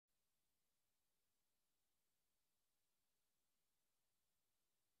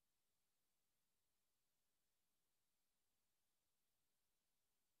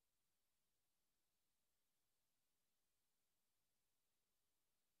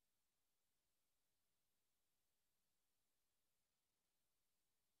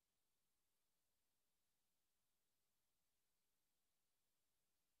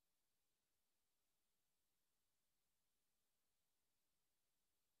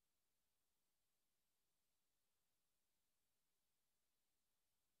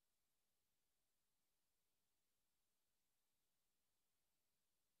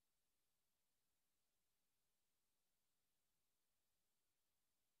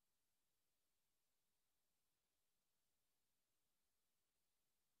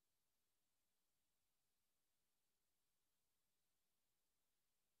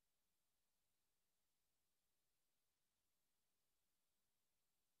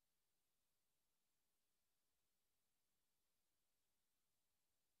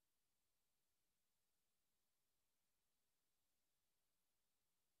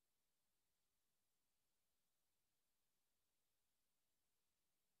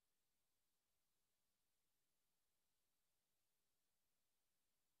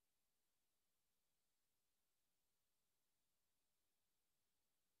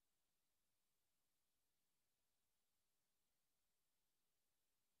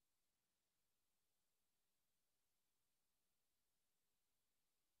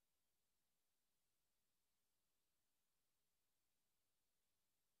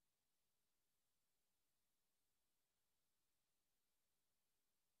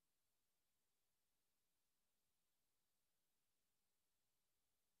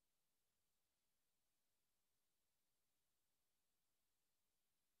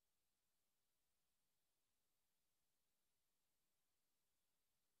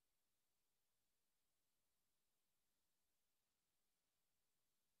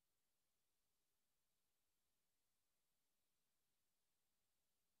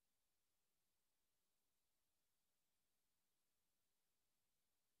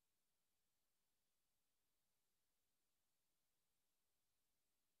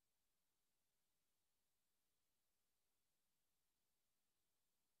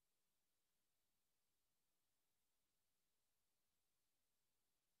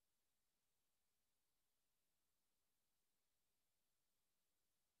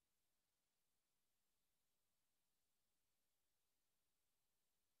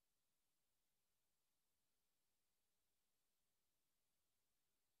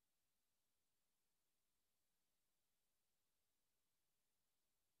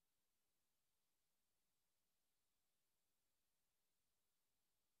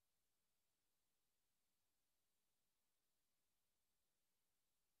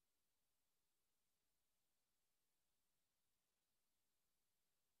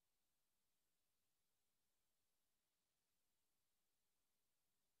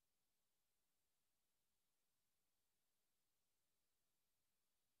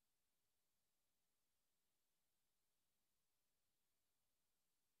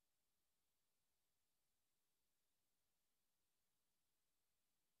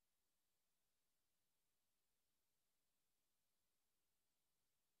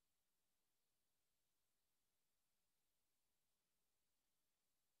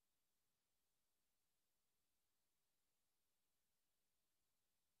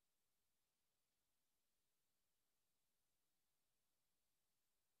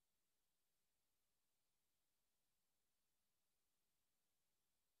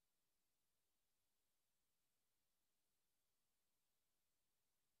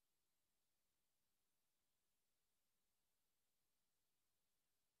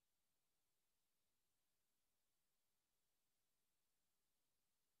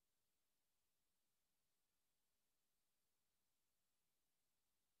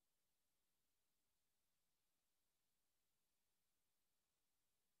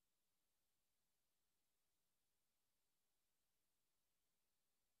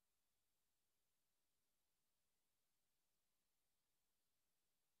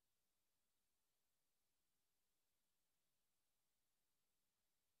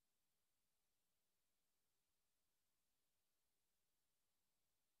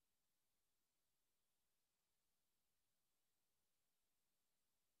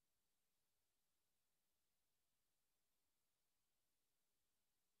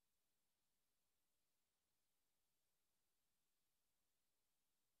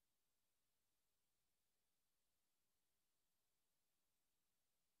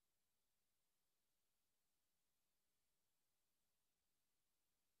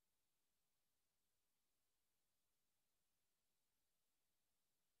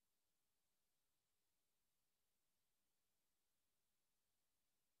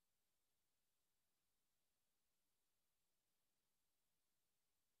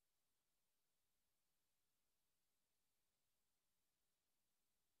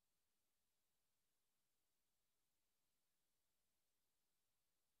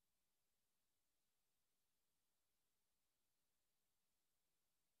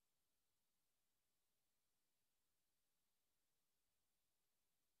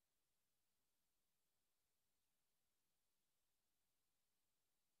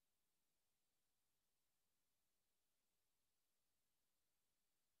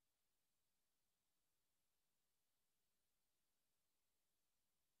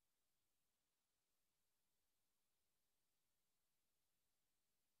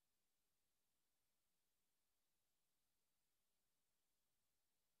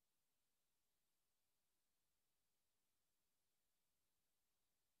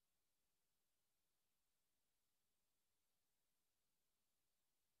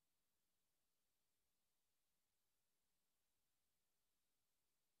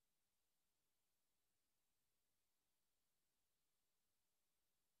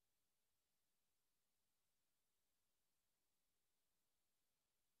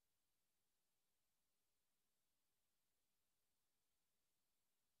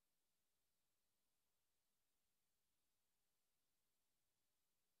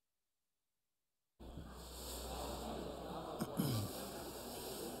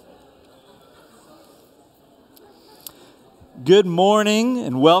Good morning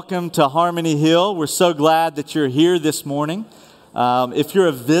and welcome to Harmony Hill. We're so glad that you're here this morning. If you're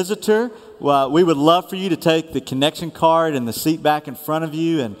a visitor, we would love for you to take the connection card and the seat back in front of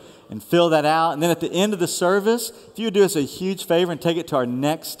you and fill that out. And then at the end of the service, if you would do us a huge favor and take it to our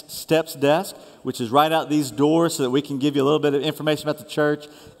Next Steps desk, which is right out these doors so that we can give you a little bit of information about the church,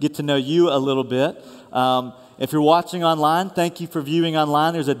 get to know you a little bit. If you're watching online, thank you for viewing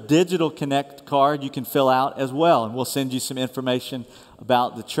online. There's a digital Connect card you can fill out as well, and we'll send you some information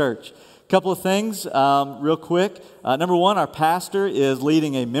about the church. A couple of things real quick. Number one, our pastor is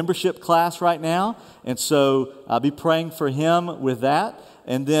leading a membership class right now, and so I'll be praying for him with that.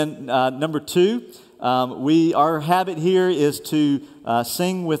 And then number two, our habit here is to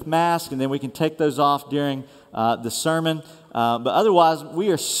sing with masks, and then we can take those off during the sermon. But otherwise, we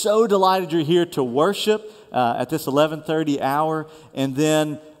are so delighted you're here to worship at this 11:30 hour. And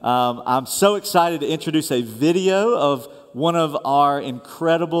then I'm so excited to introduce a video of one of our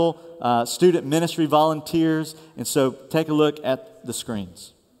incredible student ministry volunteers. And so take a look at the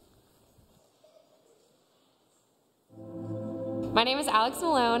screens. My name is Alex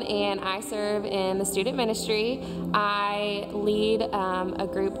Malone, and I serve in the student ministry. I lead a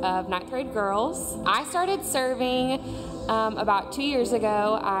group of 9th grade girls. I started serving about 2 years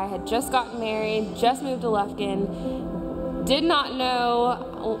ago. I had just gotten married, just moved to Lufkin, did not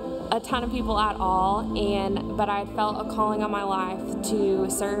know a ton of people at all, but I felt a calling on my life to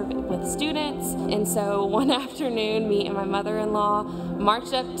serve with students. And so one afternoon, me and my mother-in-law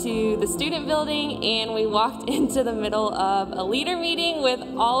marched up to the student building, and we walked into the middle of a leader meeting with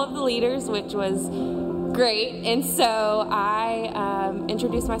all of the leaders, which was great. And so I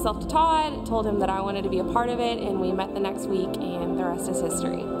introduced myself to Todd, told him that I wanted to be a part of it, and we met the next week, and the rest is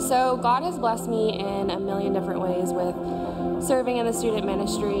history. So God has blessed me in a million different ways with serving in the student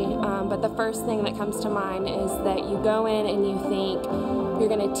ministry, but the first thing that comes to mind is that you go in and you think you're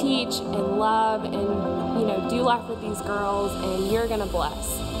going to teach and love and do life with these girls, and you're going to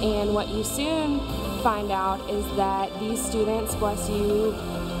bless. And what you soon find out is that these students bless you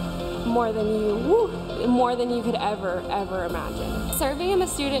more than you could ever imagine. Serving in the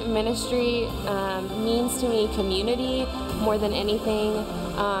student ministry means to me community more than anything.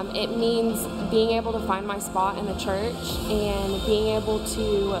 It means being able to find my spot in the church and being able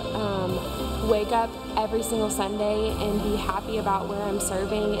to wake up every single Sunday and be happy about where I'm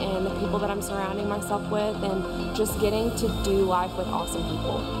serving and the people that I'm surrounding myself with, and just getting to do life with awesome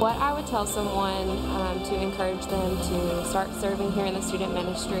people. What I would tell someone to encourage them to start serving here in the student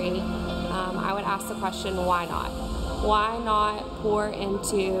ministry, I would ask the question, why not? Why not pour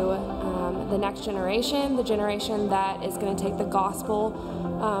into the next generation, the generation that is going to take the gospel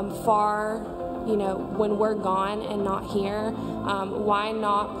far, when we're gone and not here? Why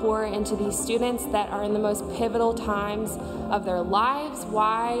not pour into these students that are in the most pivotal times of their lives?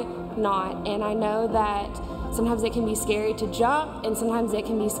 Why not? And I know that sometimes it can be scary to jump, and sometimes it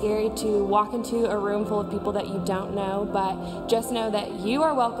can be scary to walk into a room full of people that you don't know, but just know that you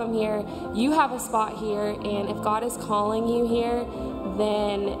are welcome here, you have a spot here, and if God is calling you here,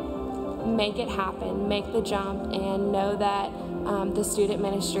 then make it happen, make the jump, and know that the student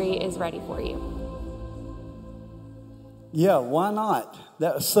ministry is ready for you. Yeah, why not?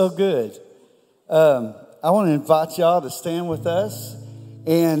 That was so good. I want to invite y'all to stand with us.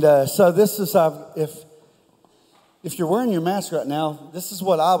 And so this is, if you're wearing your mask right now, this is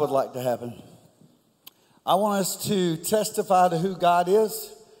what I would like to happen. I want us to testify to who God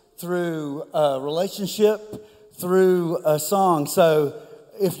is through a relationship, through a song. So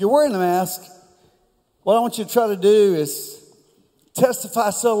if you're wearing the mask, what I want you to try to do is testify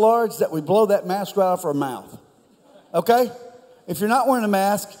so large that we blow that mask right off our mouth. Okay? If you're not wearing a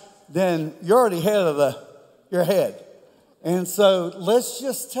mask, then you're already ahead of your head. And so let's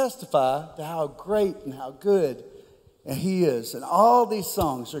just testify to how great and how good He is. And all these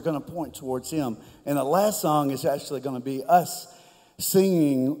songs are going to point towards Him. And the last song is actually going to be us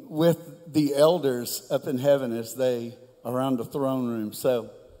singing with the elders up in heaven as they are around the throne room. So,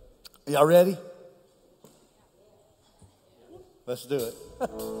 y'all ready? Let's do it.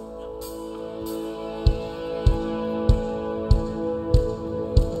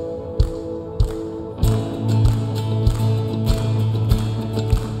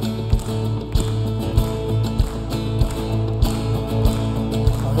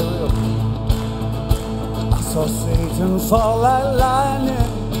 I saw Satan fall like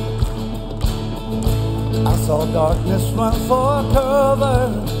lightning. I saw darkness run for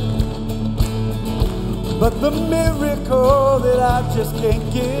cover. But the miracle that I just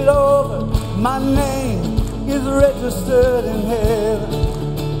can't get over, my name is registered in heaven.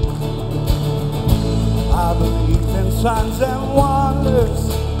 I believe and signs and wonders.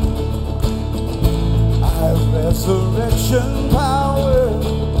 I have resurrection power.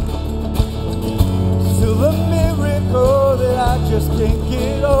 Still the miracle that I just can't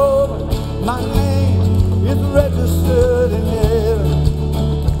get over. My name is registered in heaven.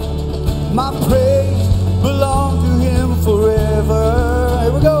 My praise belongs to Him forever.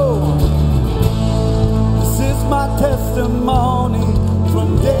 Here we go. This is my testimony from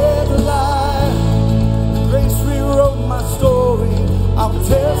death to life. Grace rewrote my story. I'll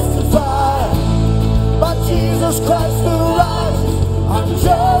testify. By Jesus Christ the righteous, I'm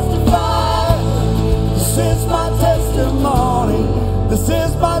justified. This is my testimony. This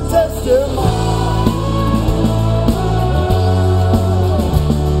is my testimony.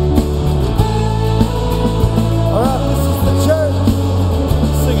 All right, this is the church.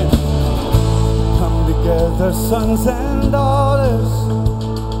 Sing it. Come together, sons and daughters,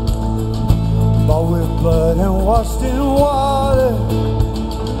 bought with blood and washed in water.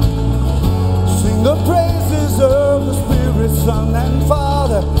 Sing the praises of the Spirit, Son, and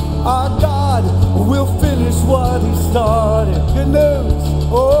Father. Our God will finish what He started. Good news.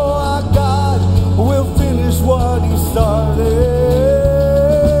 Oh, our God will finish what He started.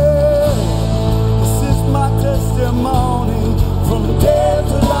 This is my testimony from death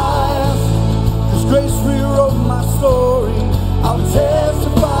to life. 'Cause grace rewrote my story. I'll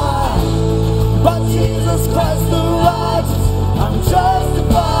testify. By Jesus Christ the righteous, I'm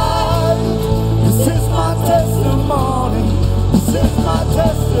justified. This is my testimony. This is my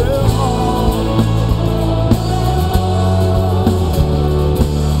testimony.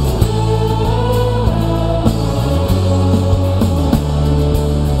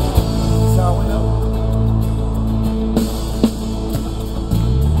 That's how we know.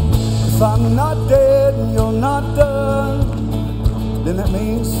 If I'm not dead and you're not done, then that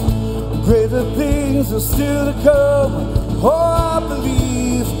means greater things are still to come. Oh, I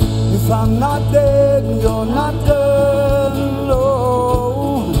believe. If I'm not dead and you're not done,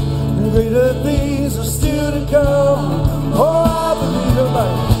 oh, greater things are still to come. Oh, I believe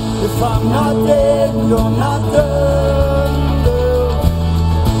it. If I'm not dead and you're not done, oh,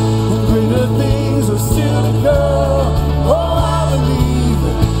 greater things are still to come. Oh, I believe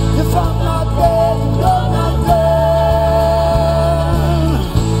it. If I'm not dead and you're not done,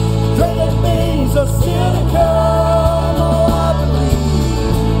 greater things are still to come. Oh, I believe.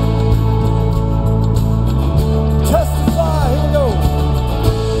 Testify, here we go.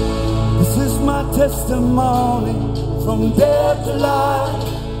 This is my testimony from death to life.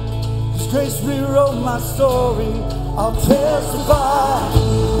 His grace rewrote my story. I'll testify.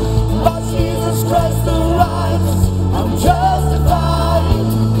 By Jesus Christ the righteous, I'm justified.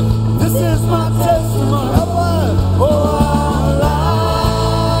 This is my testimony. Oh, I'm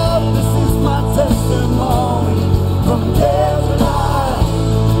alive. This is my testimony from death to life.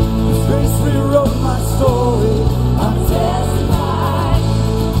 His grace rewrote my story. I'm justified.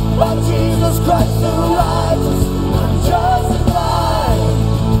 By Jesus Christ the righteous, I'm justified.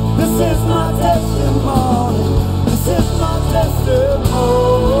 This is my testimony. This is my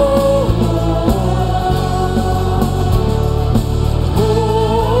testimony.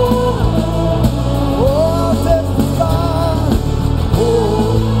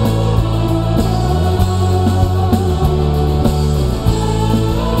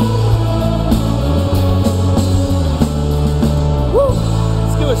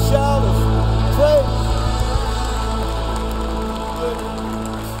 A shout of praise.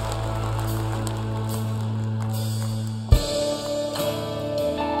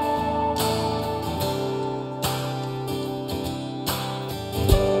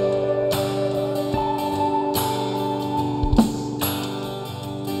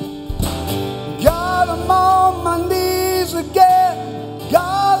 God, I'm on my knees again.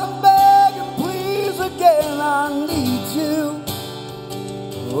 God, I'm begging, please again. I need you.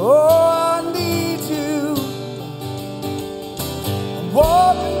 Oh, I need you. I'm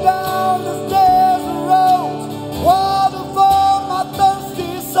walking down the stairs and roads, water for my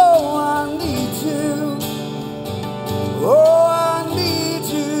thirsty soul. I need you. Oh, I need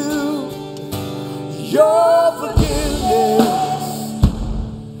you. Your forgiveness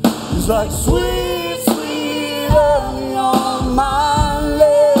is like sweet, sweet honey on my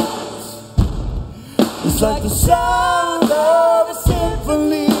lips. It's like the sound of a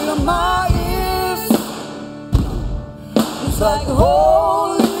symphony to my ears. It's like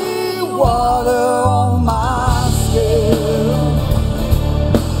holy water on my skin.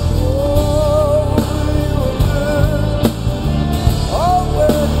 Oh, you were good. Oh,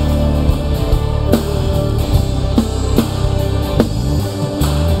 well.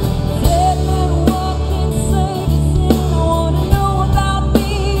 Let me walk in service.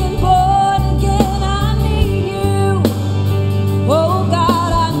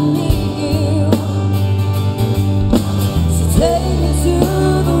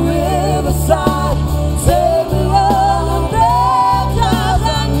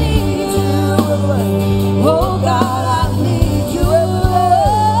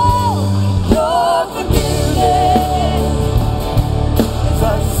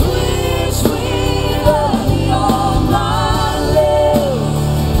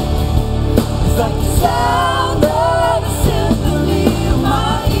 sound of a symphony in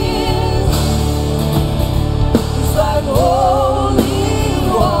my ears. It's like holy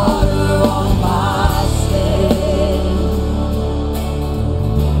water on my skin.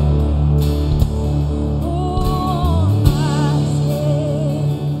 On my skin.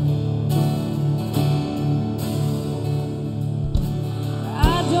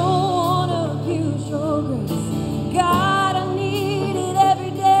 I don't wanna abuse your grace, God. I need it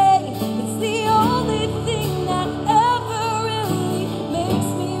every day. It's the only thing that ever really makes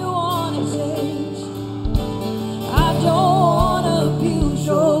me wanna change. I don't wanna abuse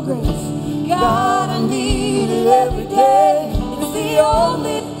your grace, God. I need it every day. It's the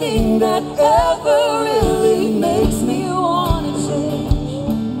only thing that ever really makes me wanna change.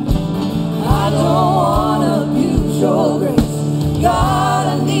 I don't wanna abuse your grace, God.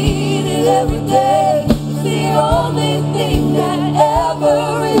 I need it every day. It's the only thing that ever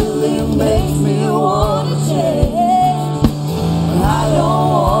really makes me wanna change. I don't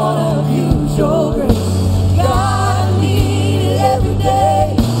wanna abuse your grace, God. I need it every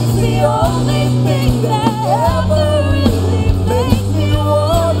day. It's the only thing that ever really makes me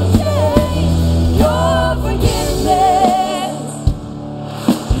wanna change. Your forgiveness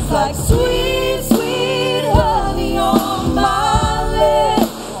is like sweet, sweet honey on my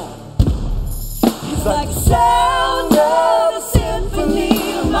lips. It's like the sound of a symphony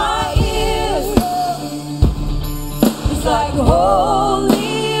in my ears. It's like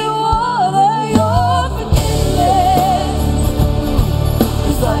holy water, your forgiveness.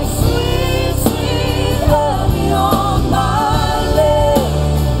 It's like sweet, sweet honey on my lips.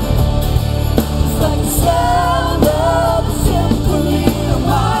 It's like the sound of a symphony in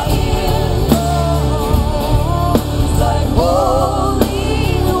my ears. It's like holy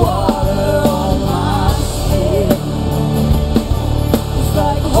water on my skin. It's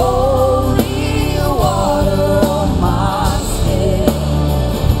like holy water on my skin.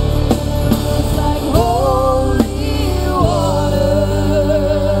 It's like holy water.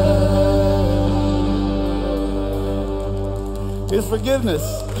 His forgiveness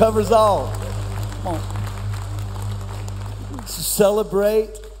covers all. Come on. To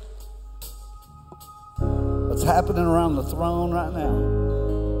celebrate what's happening around the throne right now.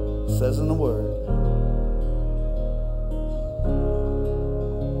 It says in the Word.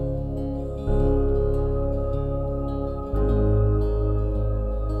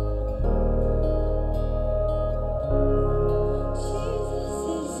 Jesus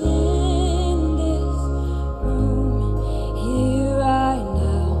is in this room, here right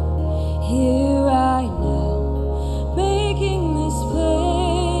now, making this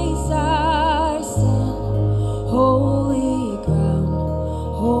place I stand holy ground,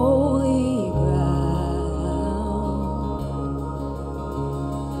 holy ground.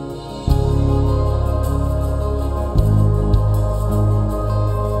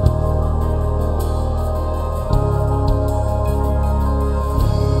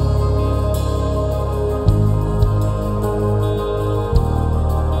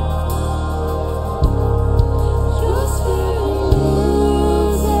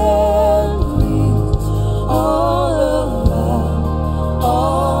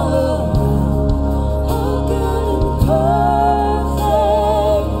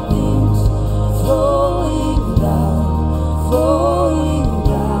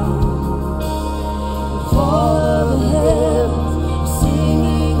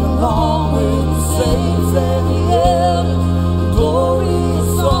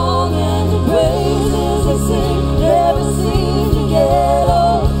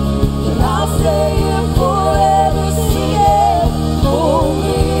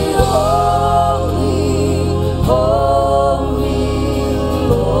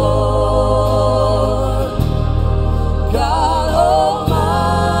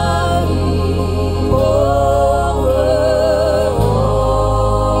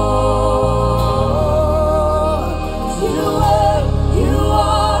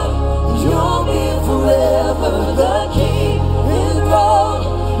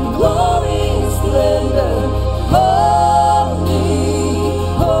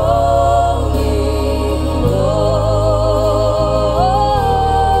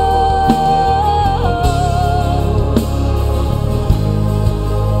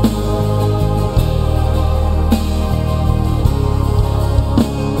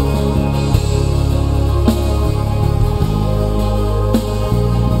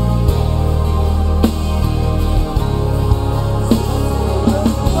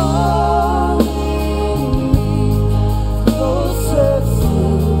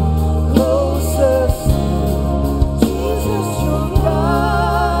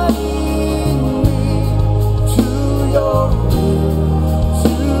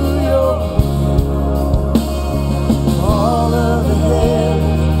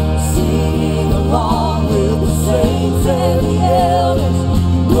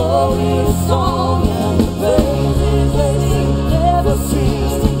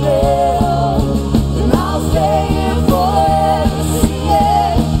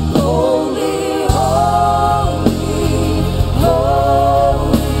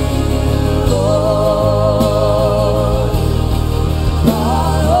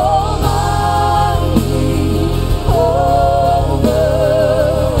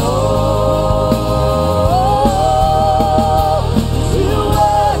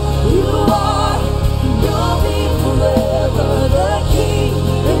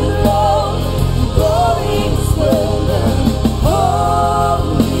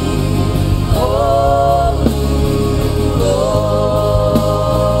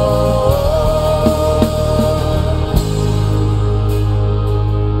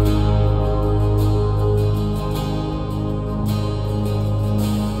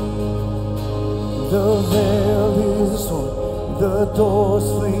 doors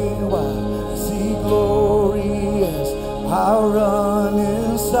flee wide, see glory as I run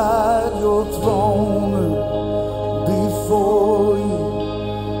inside your throne room. Before you,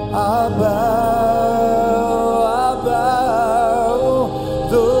 I bow.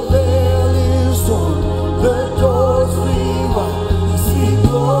 The veil is torn, the doors flee wide, see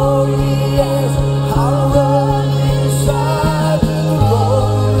glory as I run inside the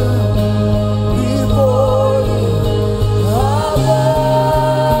throne room. Before you, I bow.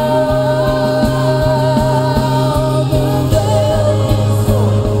 The veil is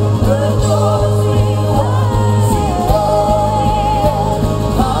torn, the doors flee wide, see glory as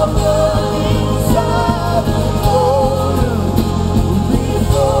I run inside the throne room.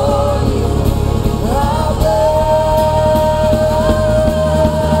 Before you, I bow.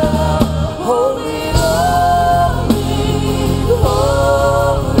 Holy, holy,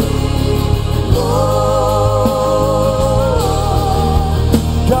 holy, Lord,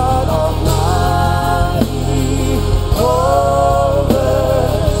 God Almighty, over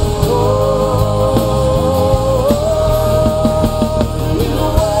you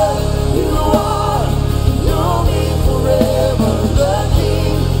are, you'll be forever the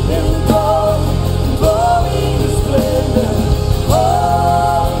King in glory and splendor.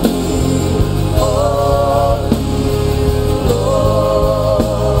 Holy, holy, Lord.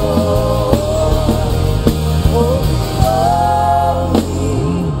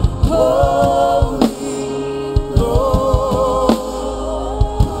 Holy, Lord.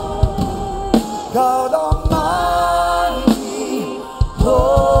 God Almighty,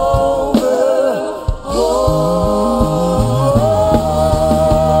 over all.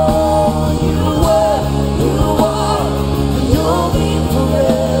 You are, you'll be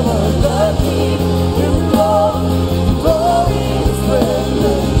forever the King in glory and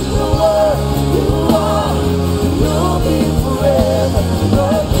splendor. You are, you'll be forever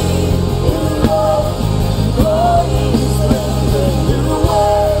the King in glory and splendor.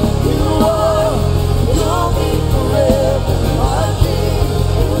 You are, you'll be forever my King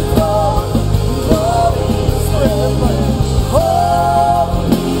in glory and splendor. Holy,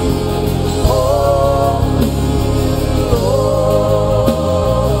 holy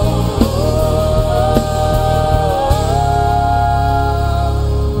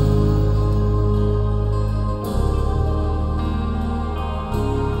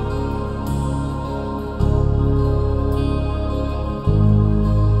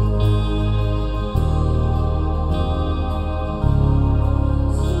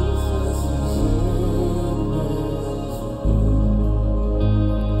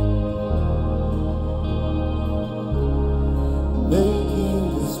making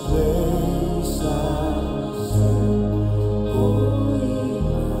this place ourselves. Holy,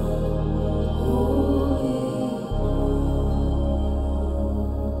 holy.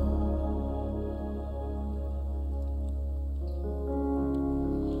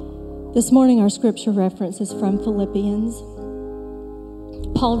 This morning, our scripture reference is from Philippians.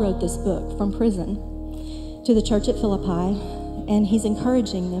 Paul wrote this book from prison to the church at Philippi, and he's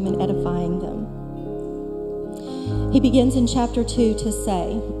encouraging them and edifying them. He begins in chapter 2 to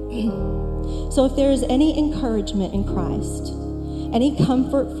say, so if there is any encouragement in Christ, any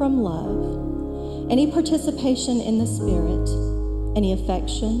comfort from love, any participation in the Spirit, any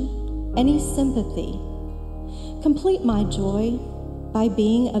affection, any sympathy, complete my joy by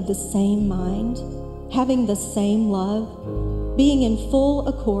being of the same mind, having the same love, being in full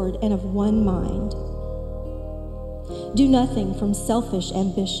accord and of one mind. Do nothing from selfish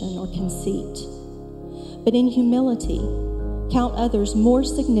ambition or conceit, but in humility count others more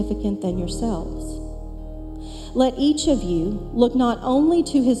significant than yourselves. Let each of you look not only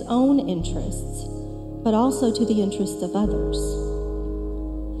to his own interests, but also to the interests of others.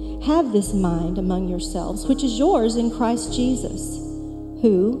 Have this mind among yourselves, which is yours in Christ Jesus,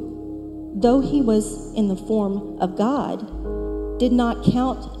 who, though he was in the form of God, did not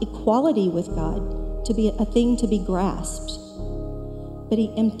count equality with God to be a thing to be grasped, but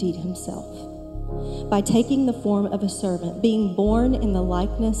he emptied himself by taking the form of a servant, being born in the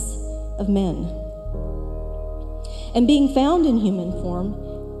likeness of men. And being found in human form,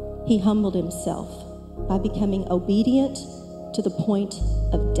 he humbled himself by becoming obedient to the point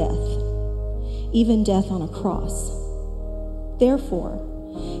of death, even death on a cross. Therefore,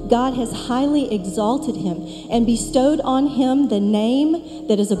 God has highly exalted him and bestowed on him the name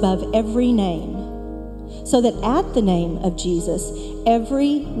that is above every name, so that at the name of Jesus,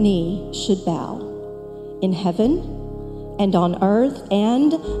 every knee should bow, in heaven and on earth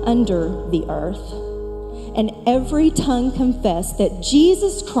and under the earth, and every tongue confess that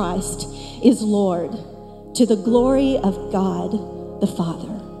Jesus Christ is Lord, to the glory of God the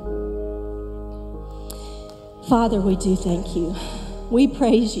Father. Father, we do thank you. We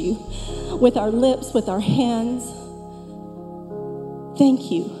praise you with our lips, with our hands.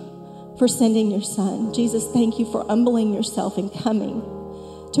 Thank you for sending your Son. Jesus, thank you for humbling yourself and coming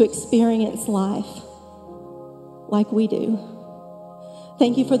to experience life like we do.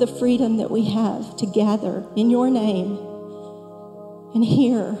 Thank you for the freedom that we have to gather in your name and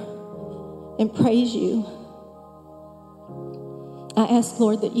hear and praise you. I ask,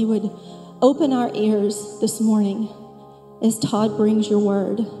 Lord, that you would open our ears this morning as Todd brings your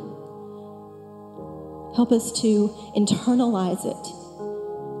word. Help us to internalize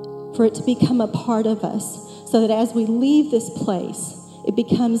it, for it to become a part of us, so that as we leave this place, it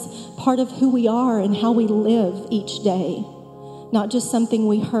becomes part of who we are and how we live each day, not just something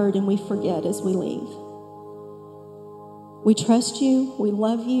we heard and we forget as we leave. We trust you, we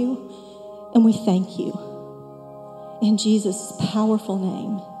love you, and we thank you. In Jesus' powerful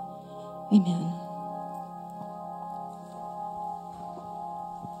name, amen.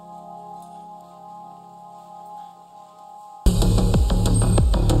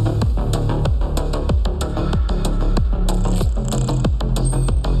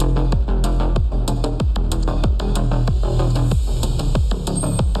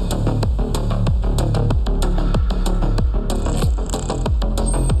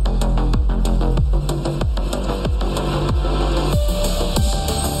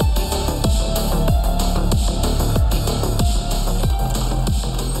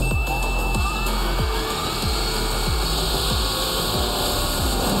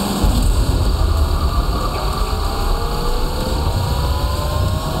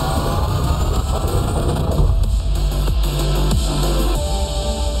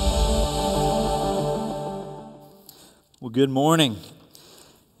 Good morning.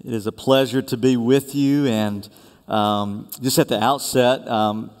 It is a pleasure to be with you, and just at the outset,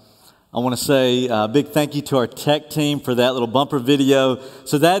 I want to say a big thank you to our tech team for that little bumper video.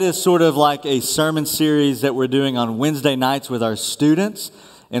 So that is sort of like a sermon series that we're doing on Wednesday nights with our students,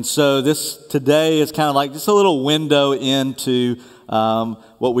 and so this today is kind of like just a little window into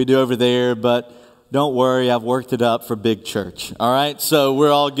what we do over there, but don't worry, I've worked it up for big church, all right? So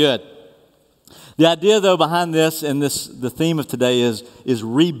we're all good. The idea, though, behind this and the theme of today is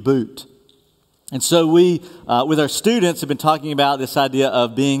reboot. And so we, with our students, have been talking about this idea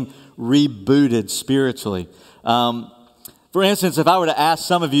of being rebooted spiritually. For instance, if I were to ask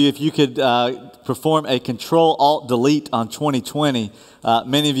some of you if you could perform a Control-Alt-Delete on 2020,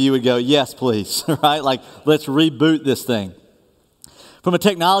 many of you would go, yes, please, right? Like, let's reboot this thing. From a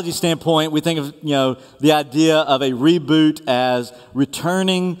technology standpoint, we think of, the idea of a reboot as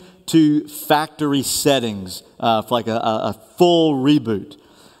returning to factory settings for like a full reboot.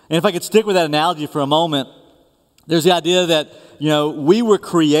 And if I could stick with that analogy for a moment, there's the idea that, we were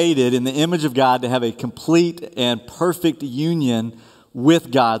created in the image of God to have a complete and perfect union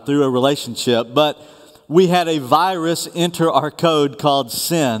with God through a relationship, but we had a virus enter our code called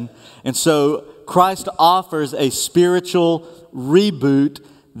sin, and so Christ offers a spiritual reboot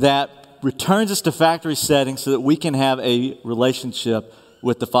that returns us to factory settings so that we can have a relationship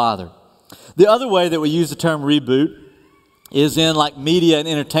with the Father. The other way that we use the term reboot is in like media and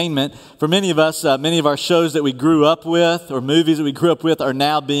entertainment. For many of us, many of our shows that we grew up with or movies that we grew up with are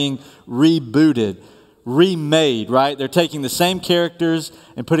now being rebooted, remade, right? They're taking the same characters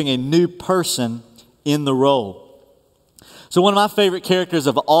and putting a new person in the role. So one of my favorite characters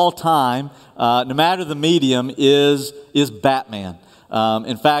of all time, no matter the medium, is Batman.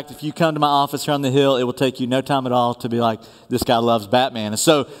 In fact, if you come to my office here on the Hill, it will take you no time at all to be like, this guy loves Batman. And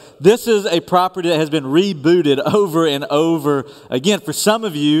so this is a property that has been rebooted over and over again. For some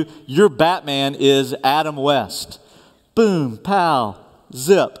of you, your Batman is Adam West. Boom, pow,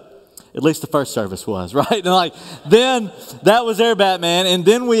 zip. At least the first service was, right? And then that was their Batman. And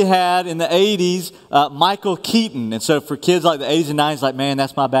then we had in the 80s, Michael Keaton. And so for kids like the 80s and 90s, like, man,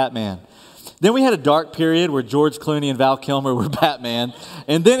 that's my Batman. Then we had a dark period where George Clooney and Val Kilmer were Batman.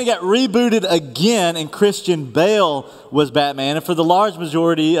 And then it got rebooted again and Christian Bale was Batman. And for the large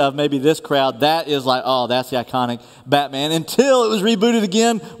majority of maybe this crowd, that is like, oh, that's the iconic Batman. Until it was rebooted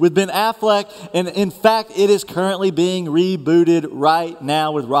again with Ben Affleck. And in fact, it is currently being rebooted right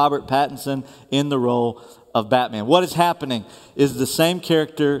now with Robert Pattinson in the role of Batman. What is happening is the same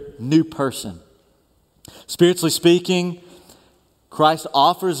character, new person. Spiritually speaking, Christ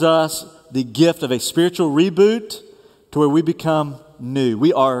offers us the gift of a spiritual reboot to where we become new.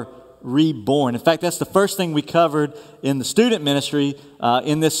 We are reborn. In fact, that's the first thing we covered in the student ministry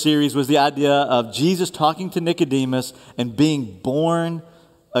in this series was the idea of Jesus talking to Nicodemus and being born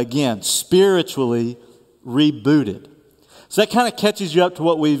again, spiritually rebooted. So that kind of catches you up to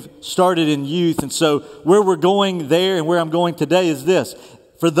what we've started in youth. And so where we're going there and where I'm going today is this.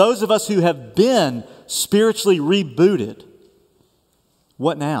 For those of us who have been spiritually rebooted,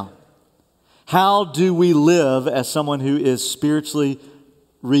 what now? How do we live as someone who is spiritually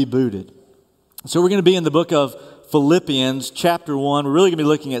rebooted? So we're going to be in the book of Philippians, chapter 1. We're really going to be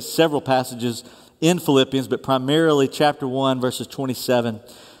looking at several passages in Philippians, but primarily chapter 1, verses 27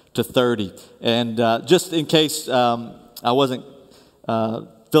 to 30. And just in case I wasn't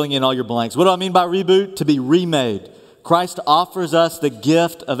filling in all your blanks, what do I mean by reboot? To be remade. Christ offers us the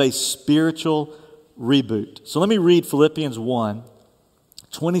gift of a spiritual reboot. So let me read Philippians 1,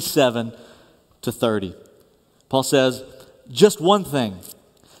 27 to 30. Paul says, just one thing.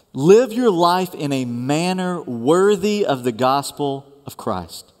 Live your life in a manner worthy of the gospel of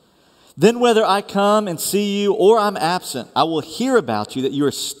Christ. Then whether I come and see you or I'm absent, I will hear about you that you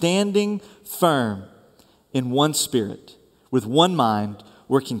are standing firm in one spirit, with one mind,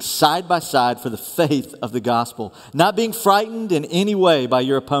 working side by side for the faith of the gospel, not being frightened in any way by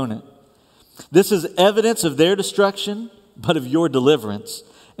your opponent. This is evidence of their destruction, but of your deliverance,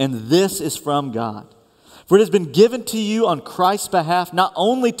 and this is from God. For it has been given to you on Christ's behalf not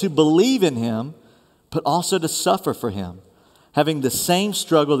only to believe in him, but also to suffer for him, having the same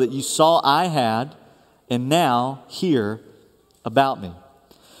struggle that you saw I had and now hear about me.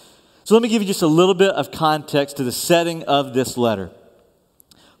 So let me give you just a little bit of context to the setting of this letter.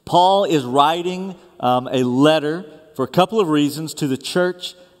 Paul is writing a letter for a couple of reasons to the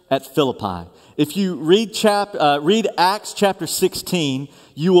church at Philippi. If you read Acts chapter 16,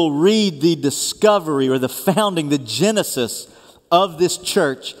 you will read the discovery or the founding, the genesis of this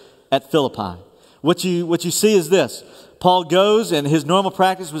church at Philippi. What you see is this. Paul goes, and his normal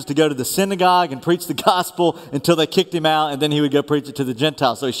practice was to go to the synagogue and preach the gospel until they kicked him out, and then he would go preach it to the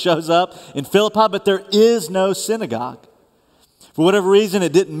Gentiles. So he shows up in Philippi, but there is no synagogue. For whatever reason,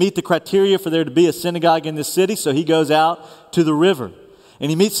 it didn't meet the criteria for there to be a synagogue in this city, so he goes out to the river. And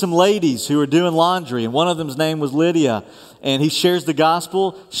he meets some ladies who are doing laundry, and one of them's name was Lydia. And he shares the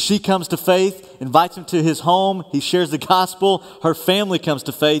gospel. She comes to faith, invites him to his home. He shares the gospel. Her family comes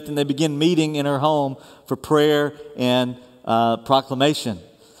to faith, and they begin meeting in her home for prayer and proclamation.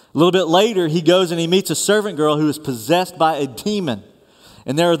 A little bit later, he goes and he meets a servant girl who is possessed by a demon.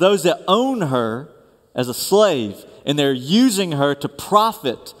 And there are those that own her as a slave, and they're using her to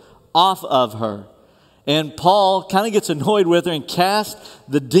profit off of her. And Paul kind of gets annoyed with her and casts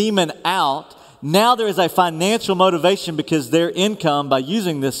the demon out. Now there is a financial motivation because their income by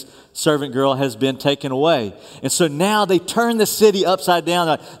using this servant girl has been taken away. And so now they turn the city upside down.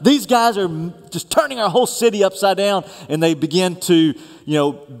 Like, these guys are just turning our whole city upside down. And they begin to,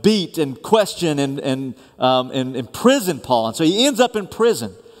 beat and question and imprison Paul. And so he ends up in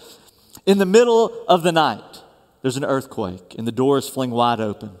prison. In the middle of the night, there's an earthquake and the doors fling wide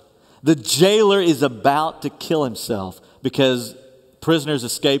open. The jailer is about to kill himself because prisoners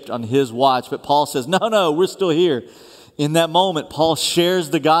escaped on his watch. But Paul says, no, we're still here. In that moment, Paul shares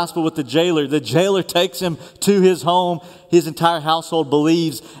the gospel with the jailer. The jailer takes him to his home. His entire household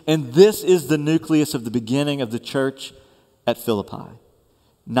believes. And this is the nucleus of the beginning of the church at Philippi.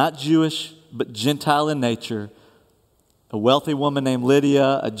 Not Jewish, but Gentile in nature. A wealthy woman named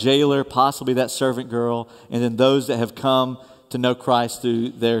Lydia, a jailer, possibly that servant girl, and then those that have come to know Christ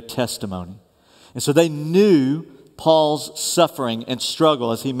through their testimony. And so they knew Paul's suffering and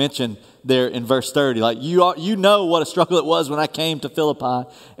struggle, as he mentioned there in verse 30. Like, you know what a struggle it was when I came to Philippi,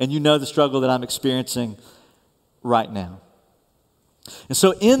 and you know the struggle that I'm experiencing right now. And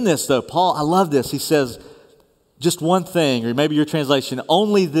so in this, though, Paul, I love this. He says, just one thing, or maybe your translation,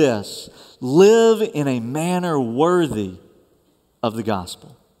 only this: live in a manner worthy of the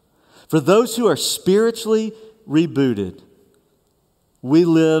gospel. For those who are spiritually rebooted, we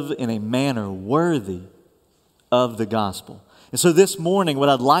live in a manner worthy of the gospel. And so this morning, what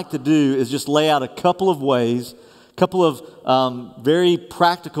I'd like to do is just lay out a couple of ways, a couple of very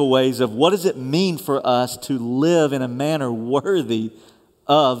practical ways of what does it mean for us to live in a manner worthy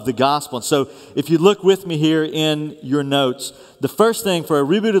of the gospel. And so if you look with me here in your notes, the first thing for a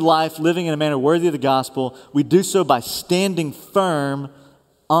rebooted life, living in a manner worthy of the gospel, we do so by standing firm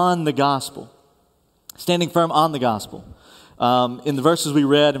on the gospel. Standing firm on the gospel. In the verses we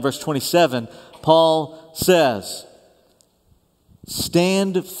read, in verse 27, Paul says,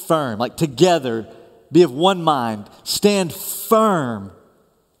 stand firm, like together, be of one mind, stand firm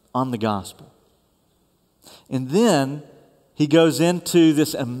on the gospel. And then he goes into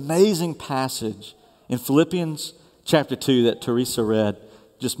this amazing passage in Philippians chapter 2 that Teresa read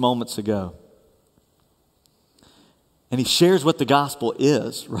just moments ago. And he shares what the gospel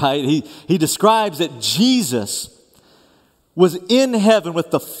is, right? He describes that Jesus was in heaven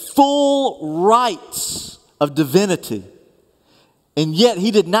with the full rights of divinity. And yet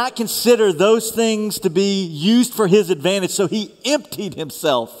he did not consider those things to be used for his advantage. So he emptied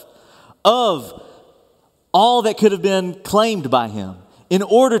himself of all that could have been claimed by him in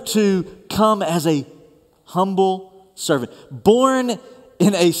order to come as a humble servant. Born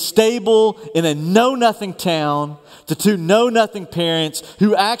in a stable, in a know-nothing town, to two know-nothing parents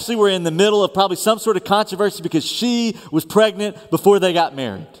who actually were in the middle of probably some sort of controversy because she was pregnant before they got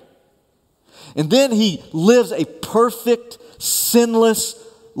married. And then he lives a perfect, sinless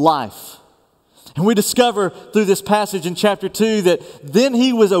life. And we discover through this passage in chapter 2 that then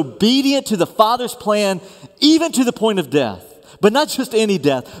he was obedient to the Father's plan, even to the point of death. But not just any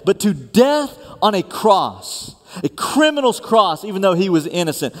death, but to death on a cross. A criminal's cross, even though he was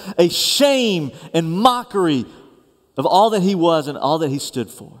innocent. A shame and mockery of all that he was and all that he stood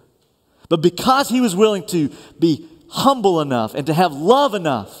for. But because he was willing to be humble enough and to have love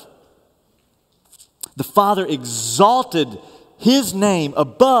enough, the Father exalted his name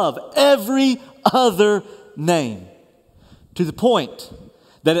above every other name, to the point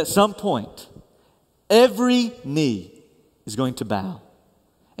that at some point, every knee is going to bow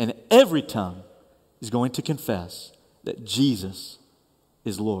and every tongue is going to confess that Jesus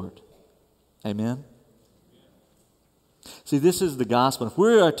is Lord. Amen? See, this is the gospel. If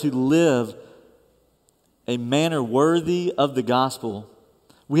we are to live a manner worthy of the gospel,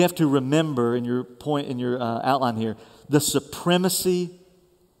 we have to remember in your point, in your outline here, the supremacy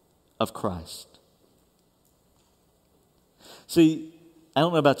of Christ. See, I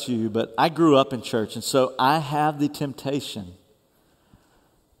don't know about you, but I grew up in church, and so I have the temptation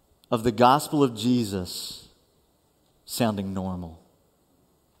of the gospel of Jesus sounding normal,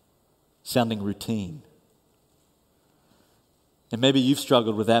 sounding routine. And maybe you've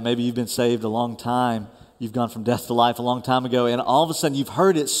struggled with that. Maybe you've been saved a long time. You've gone from death to life a long time ago, and all of a sudden you've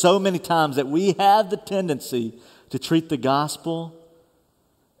heard it so many times that we have the tendency to treat the gospel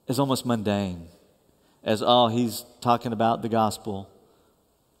as almost mundane, as, oh, he's talking about the gospel.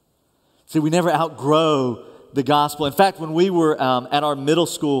 See, we never outgrow the gospel. In fact, when we were at our middle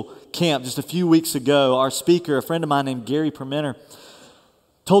school camp just a few weeks ago, our speaker, a friend of mine named Gary Permenter,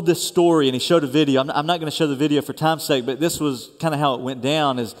 told this story, and he showed a video. I'm not going to show the video for time's sake, but this was kind of how it went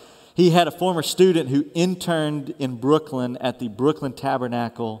down. Is he had a former student who interned in Brooklyn at the Brooklyn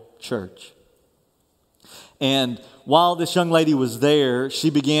Tabernacle Church. And while this young lady was there, she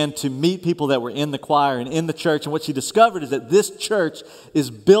began to meet people that were in the choir and in the church. And what she discovered is that this church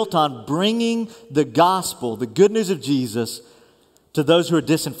is built on bringing the gospel, the good news of Jesus, to those who are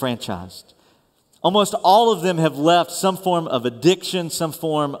disenfranchised. Almost all of them have left some form of addiction, some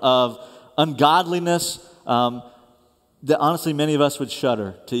form of ungodliness, that honestly many of us would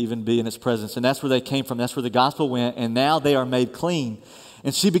shudder to even be in its presence. And that's where they came from. That's where the gospel went. And now they are made clean.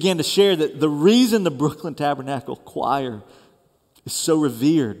 And she began to share that the reason the Brooklyn Tabernacle Choir is so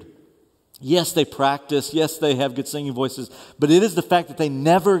revered, yes, they practice, yes, they have good singing voices, but it is the fact that they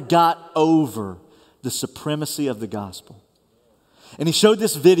never got over the supremacy of the gospel. And he showed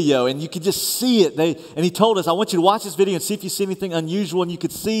this video, and you could just see it. And he told us, I want you to watch this video and see if you see anything unusual. And you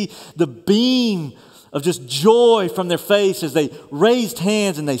could see the beam of just joy from their face as they raised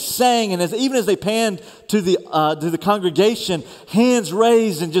hands and they sang. And even as they panned to the congregation, hands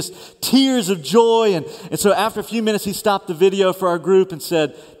raised and just tears of joy. And so after a few minutes, he stopped the video for our group and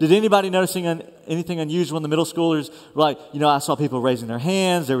said, did anybody notice anything unusual in the middle schoolers? Like, I saw people raising their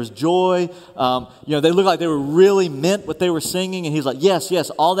hands. There was joy. They looked like they were really meant what they were singing. And he's like, yes,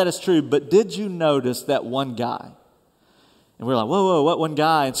 all that is true. But did you notice that one guy? And we're like, whoa, what one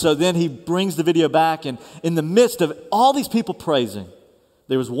guy? And so then he brings the video back, and in the midst of all these people praising,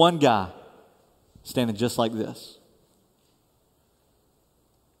 there was one guy standing just like this.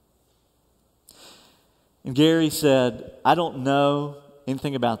 And Gary said, I don't know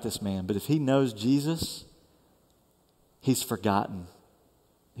anything about this man, but if he knows Jesus, he's forgotten.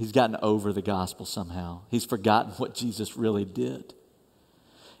 He's gotten over the gospel somehow. He's forgotten what Jesus really did.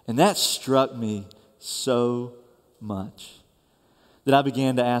 And that struck me so much that I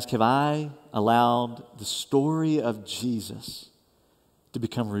began to ask, have I allowed the story of Jesus to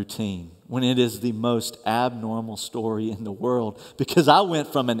become routine when it is the most abnormal story in the world? Because I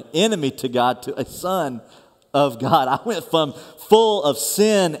went from an enemy to God to a son of God. I went from full of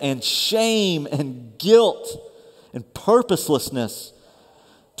sin and shame and guilt and purposelessness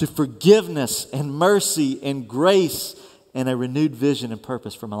to forgiveness and mercy and grace and a renewed vision and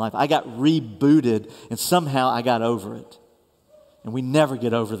purpose for my life. I got rebooted, and somehow I got over it. And we never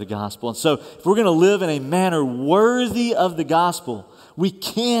get over the gospel. And so if we're going to live in a manner worthy of the gospel, we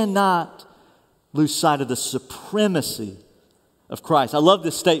cannot lose sight of the supremacy of Christ. I love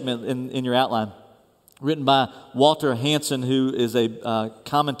this statement in your outline, written by Walter Hansen, who is a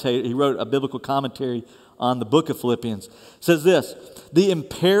commentator. He wrote a biblical commentary on the book of Philippians. It says this: the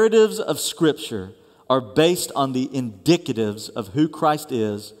imperatives of Scripture are based on the indicatives of who Christ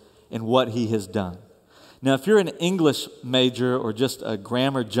is and what he has done. Now, if you're an English major or just a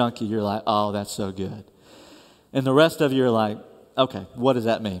grammar junkie, you're like, oh, that's so good. And the rest of you are like, okay, what does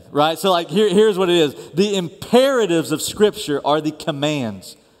that mean? Right? So like here's what it is. The imperatives of Scripture are the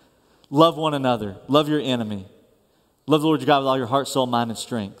commands. Love one another. Love your enemy. Love the Lord your God with all your heart, soul, mind, and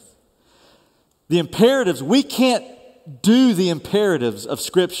strength. The imperatives, we can't do the imperatives of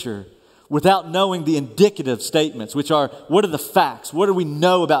Scripture without knowing the indicative statements, which are, what are the facts? What do we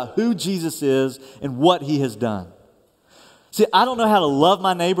know about who Jesus is and what he has done? See, I don't know how to love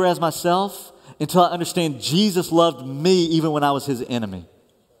my neighbor as myself until I understand Jesus loved me even when I was his enemy.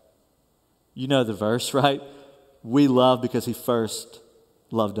 You know the verse, right? We love because he first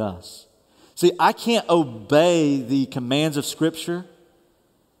loved us. See, I can't obey the commands of Scripture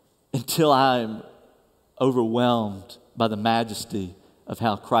until I'm overwhelmed by the majesty of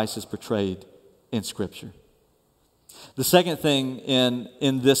how Christ is portrayed in Scripture. The second thing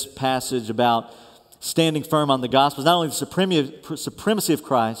in this passage about standing firm on the gospel is not only the supremacy of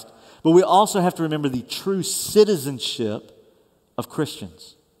Christ, but we also have to remember the true citizenship of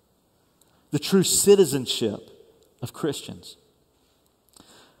Christians. The true citizenship of Christians.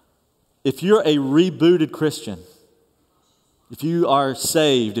 If you're a rebooted Christian, if you are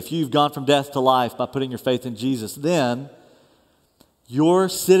saved, if you've gone from death to life by putting your faith in Jesus, then your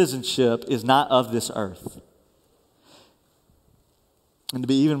citizenship is not of this earth. And to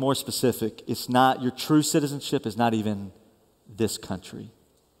be even more specific, it's not, your true citizenship is not even this country.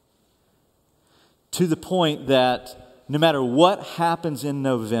 To the point that no matter what happens in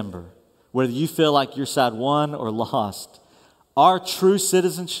November, whether you feel like your side won or lost, our true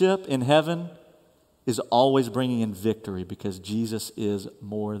citizenship in heaven is always bringing in victory because Jesus is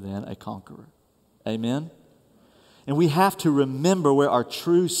more than a conqueror. Amen? And we have to remember where our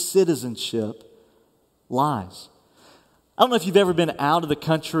true citizenship lies. I don't know if you've ever been out of the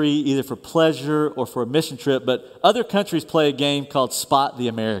country either for pleasure or for a mission trip, but other countries play a game called Spot the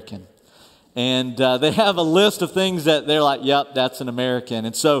American. And they have a list of things that they're like, yep, that's an American.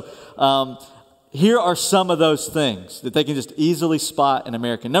 And so here are some of those things that they can just easily spot an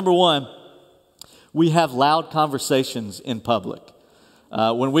American. Number one, we have loud conversations in public.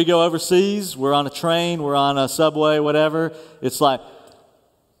 When we go overseas, we're on a train, we're on a subway, whatever. It's like,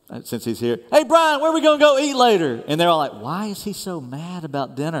 since he's here, hey, Brian, where are we going to go eat later? And they're all like, why is he so mad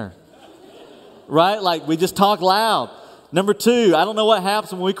about dinner? Right? Like, we just talk loud. Number two, I don't know what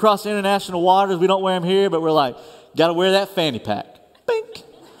happens when we cross international waters. We don't wear them here, but we're like, got to wear that fanny pack. Bink.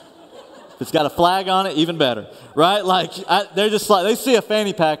 If it's got a flag on it, even better. Right? Like, they're just like, they see a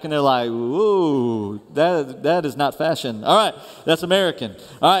fanny pack and they're like, ooh, that is not fashion. All right, that's American.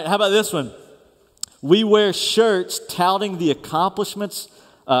 All right, how about this one? We wear shirts touting the accomplishments,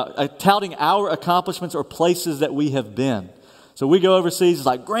 touting our accomplishments or places that we have been. So we go overseas, it's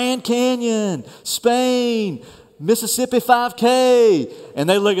like Grand Canyon, Spain, Mississippi 5K. And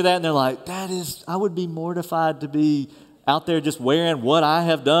they look at that and they're like, I would be mortified to be out there just wearing what I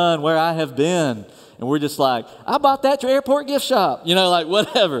have done, where I have been. And we're just like, I bought that at your airport gift shop. You know, like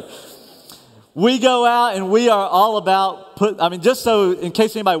whatever. We go out and we are all about, just so in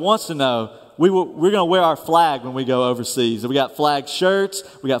case anybody wants to know, we're going to wear our flag when we go overseas. We got flag shirts,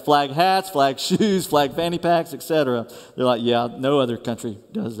 we got flag hats, flag shoes, flag fanny packs, etc. They're like, yeah, no other country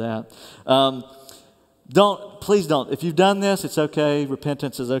does that. Please don't. If you've done this, it's okay.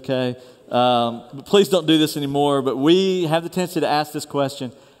 Repentance is okay. But please don't do this anymore. But we have the tendency to ask this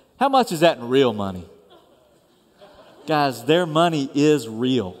question: how much is that in real money? Guys, their money is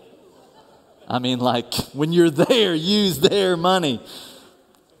real. I mean, like, when you're there, use their money.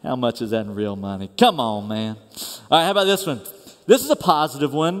 How much is that in real money? Come on, man. All right, how about this one? This is a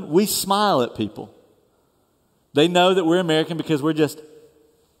positive one. We smile at people. They know that we're American because we're just...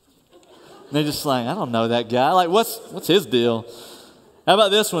 they're just like, I don't know that guy. Like, what's his deal? How about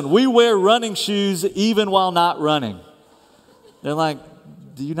this one? We wear running shoes even while not running. They're like,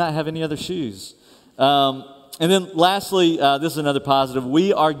 do you not have any other shoes? And then lastly, this is another positive.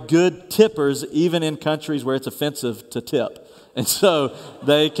 We are good tippers even in countries where it's offensive to tip. And so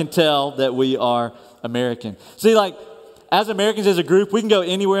they can tell that we are American. See, like, as Americans as a group, we can go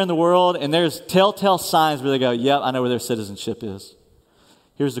anywhere in the world and there's telltale signs where they go, yep, I know where their citizenship is.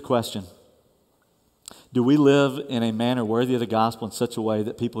 Here's the question. Do we live in a manner worthy of the gospel in such a way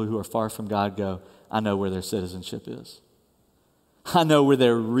that people who are far from God go, I know where their citizenship is. I know where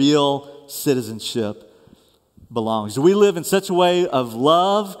their real citizenship belongs? Do we live in such a way of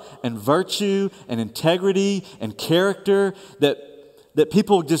love and virtue and integrity and character that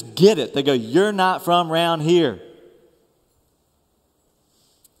people just get it? They go, you're not from around here.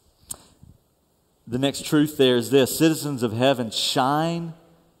 The next truth there is this: citizens of heaven shine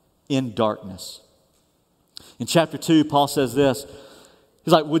in darkness. In chapter 2, Paul says this.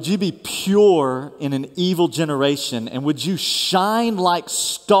 He's like, would you be pure in an evil generation, and would you shine like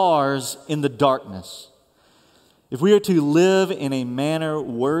stars in the darkness? If we are to live in a manner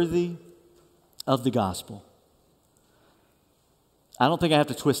worthy of the gospel, I don't think I have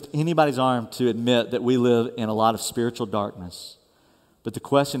to twist anybody's arm to admit that we live in a lot of spiritual darkness. But the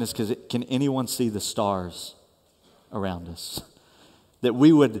question is, can anyone see the stars around us? That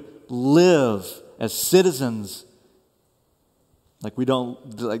we would live as citizens like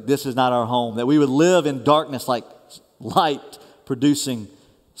this is not our home. That we would live in darkness like light producing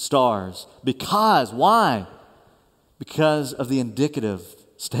stars. Because, why? Because of the indicative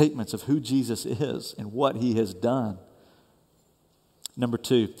statements of who Jesus is and what he has done. Number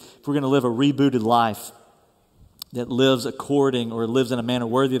 2, if we're going to live a rebooted life that lives according or lives in a manner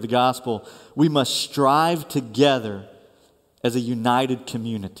worthy of the gospel, we must strive together as a united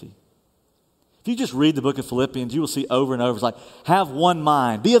community. If you just read the book of Philippians, you will see over and over, it's like, have one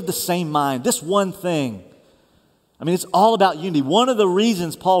mind, be of the same mind, this one thing. I mean, it's all about unity. One of the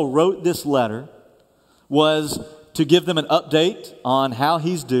reasons Paul wrote this letter was to give them an update on how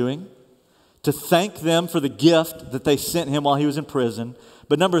he's doing, to thank them for the gift that they sent him while he was in prison.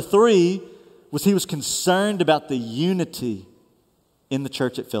 But number 3 was he was concerned about the unity in the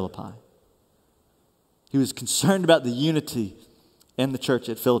church at Philippi. He was concerned about the unity in the church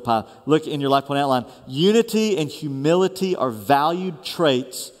at Philippi. Look in your life point outline. Unity and humility are valued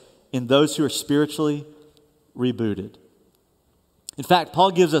traits in those who are spiritually rebooted. In fact,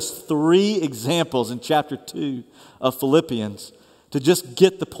 Paul gives us 3 examples in chapter 2 of Philippians to just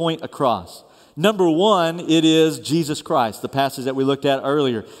get the point across. Number 1, it is Jesus Christ, the passage that we looked at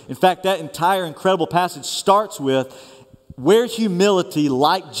earlier. In fact, that entire incredible passage starts with where humility,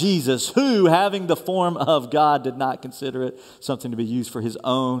 like Jesus, who, having the form of God, did not consider it something to be used for his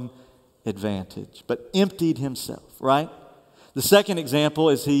own advantage, but emptied himself, right? The second example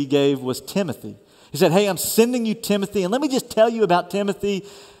as he gave was Timothy. He said, hey, I'm sending you Timothy, and let me just tell you about Timothy.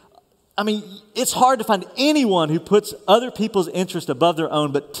 I mean, it's hard to find anyone who puts other people's interest above their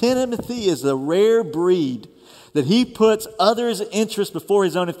own, but Timothy is the rare breed that he puts others' interest before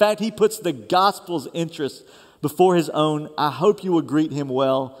his own. In fact, he puts the gospel's interest before his own. I hope you will greet him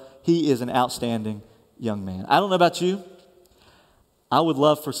well. He is an outstanding young man. I don't know about you. I would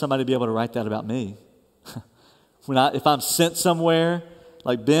love for somebody to be able to write that about me. If I'm sent somewhere,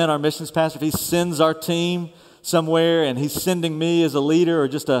 like Ben, our missions pastor, if he sends our team somewhere and he's sending me as a leader or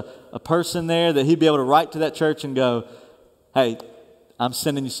just a person there, that he'd be able to write to that church and go, hey, I'm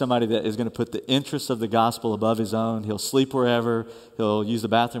sending you somebody that is going to put the interests of the gospel above his own. He'll sleep wherever. He'll use the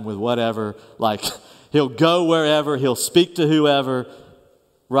bathroom with whatever. Like, he'll go wherever. He'll speak to whoever.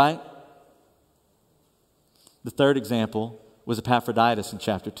 Right? The third example was Epaphroditus in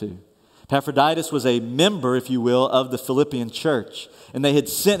chapter 2. Epaphroditus was a member, if you will, of the Philippian church. And they had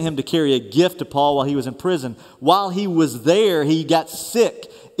sent him to carry a gift to Paul while he was in prison. While he was there, he got sick,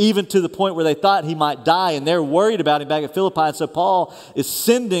 even to the point where they thought he might die. And they're worried about him back at Philippi. And so Paul is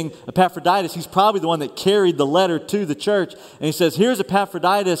sending Epaphroditus. He's probably the one that carried the letter to the church. And he says, here's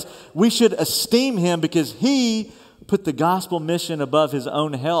Epaphroditus. We should esteem him because he put the gospel mission above his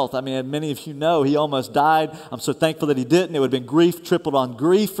own health. I mean, many of you know he almost died. I'm so thankful that he didn't. It would have been grief tripled on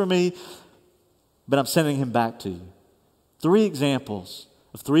grief for me. But I'm sending him back to you. 3 examples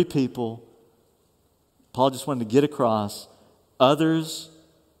of 3 people Paul just wanted to get across. Others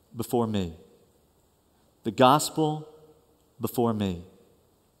before me. The gospel before me.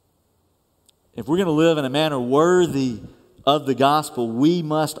 If we're going to live in a manner worthy of the gospel, we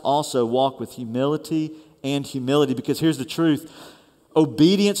must also walk with humility and humility. Because here's the truth.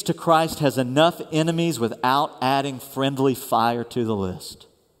 Obedience to Christ has enough enemies without adding friendly fire to the list.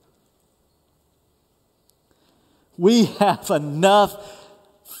 We have enough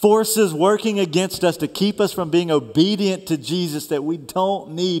forces working against us to keep us from being obedient to Jesus that we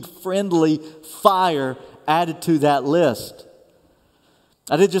don't need friendly fire added to that list.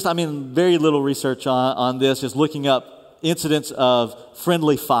 I did very little research on this, just looking up incidents of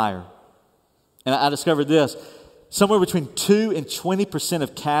friendly fire. And I discovered this. Somewhere between 2 and 20%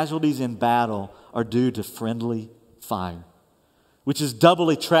 of casualties in battle are due to friendly fire, which is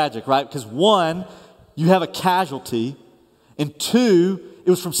doubly tragic, right? Because 1, you have a casualty, and 2, it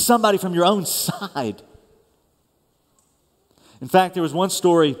was from somebody from your own side. In fact, there was one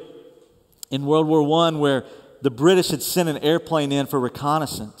story in World War I where the British had sent an airplane in for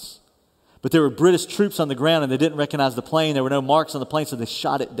reconnaissance. But there were British troops on the ground and they didn't recognize the plane. There were no marks on the plane, so they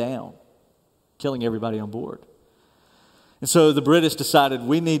shot it down, killing everybody on board. And so the British decided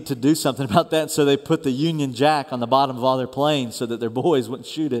we need to do something about that. So they put the Union Jack on the bottom of all their planes so that their boys wouldn't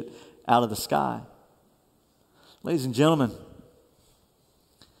shoot it out of the sky. Ladies and gentlemen,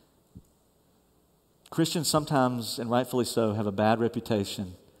 Christians sometimes, and rightfully so, have a bad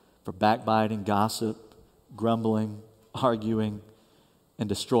reputation for backbiting, gossip, grumbling, arguing, and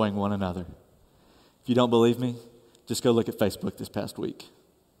destroying one another. If you don't believe me, just go look at Facebook this past week.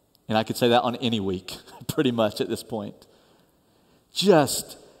 And I could say that on any week, pretty much at this point.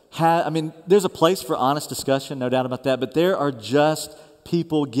 There's a place for honest discussion, no doubt about that, but there are just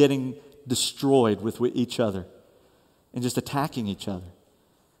people getting destroyed with each other and just attacking each other.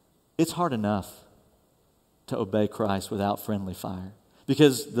 It's hard enough to obey Christ without friendly fire.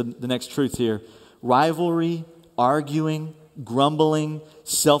 Because the next truth here, rivalry, arguing, grumbling,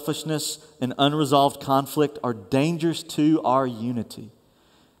 selfishness, and unresolved conflict are dangers to our unity.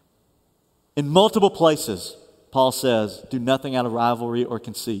 In multiple places, Paul says, do nothing out of rivalry or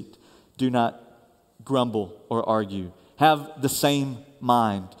conceit. Do not grumble or argue. Have the same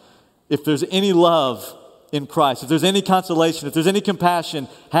mind. If there's any love in Christ, if there's any consolation, if there's any compassion,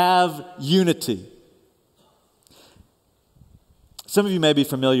 have unity. Some of you may be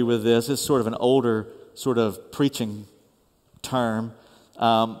familiar with this. It's sort of an older sort of preaching term.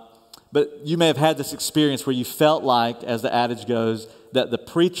 But you may have had this experience where you felt like, as the adage goes, that the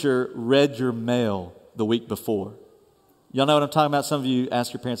preacher read your mail the week before. Y'all know what I'm talking about? Some of you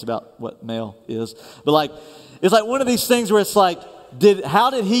ask your parents about what mail is. But it's like one of these things where it's like, how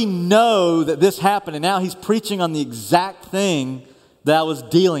did he know that this happened? And now he's preaching on the exact thing that I was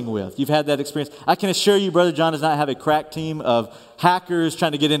dealing with. You've had that experience. I can assure you, Brother John does not have a crack team of hackers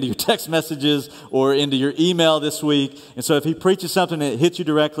trying to get into your text messages or into your email this week. And so if he preaches something that hits you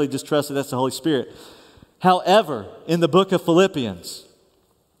directly, just trust that that's the Holy Spirit. However, in the book of Philippians,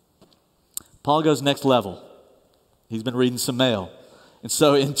 Paul goes next level. He's been reading some mail. And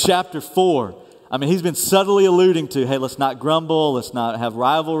so in chapter 4, he's been subtly alluding to, hey, let's not grumble, let's not have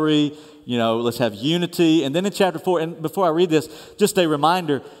rivalry, let's have unity. And then in chapter 4, and before I read this, just a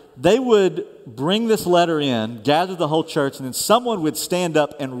reminder, they would bring this letter in, gather the whole church, and then someone would stand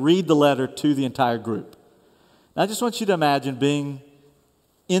up and read the letter to the entire group. Now, I just want you to imagine being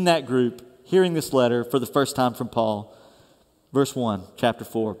in that group, hearing this letter for the first time from Paul. Verse 1, chapter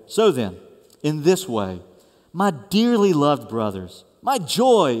 4. So then, in this way, my dearly loved brothers, my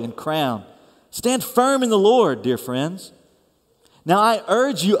joy and crown, stand firm in the Lord, dear friends. Now I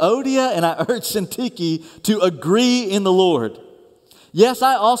urge Euodia and I urge Syntyche to agree in the Lord. Yes,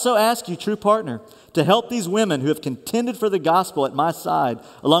 I also ask you, true partner, to help these women who have contended for the gospel at my side,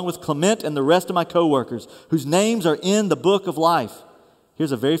 along with Clement and the rest of my co-workers, whose names are in the book of life.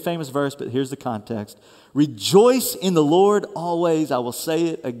 Here's a very famous verse, but here's the context. Rejoice in the Lord always. I will say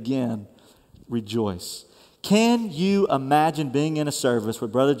it again. Rejoice. Can you imagine being in a service where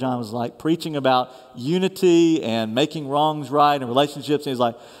Brother John was preaching about unity and making wrongs right and relationships? And he's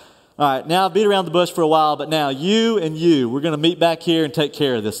like, all right, now I've beat around the bush for a while, but now you and you, we're going to meet back here and take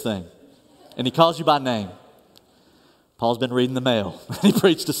care of this thing. And he calls you by name. Paul's been reading the mail. He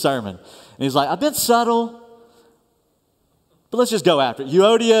preached a sermon. And he's like, I've been subtle, but let's just go after it.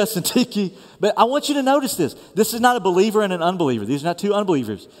 Euodia, Syntyche. But I want you to notice this. This is not a believer and an unbeliever. These are not two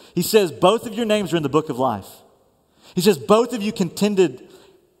unbelievers. He says both of your names are in the book of life. He says both of you contended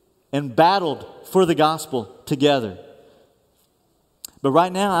and battled for the gospel together. But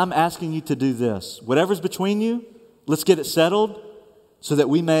right now I'm asking you to do this. Whatever's between you, let's get it settled so that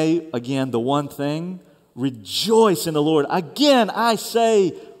we may, again, the one thing, rejoice in the Lord. Again, I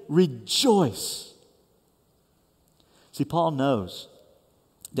say rejoice. See, Paul knows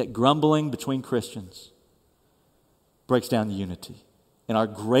that grumbling between Christians breaks down the unity. And our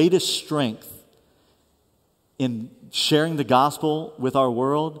greatest strength in sharing the gospel with our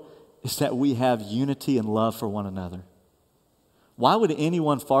world is that we have unity and love for one another. Why would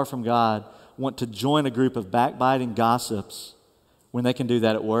anyone far from God want to join a group of backbiting gossips when they can do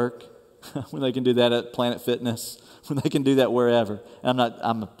that at work, when they can do that at Planet Fitness, when they can do that wherever? I'm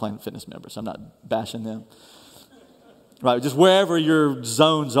a Planet Fitness member, so I'm not bashing them. Right, just wherever your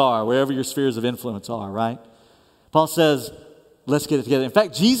zones are, wherever your spheres of influence are, right? Paul says, let's get it together. In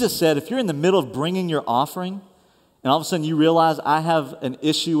fact, Jesus said, if you're in the middle of bringing your offering, and all of a sudden you realize I have an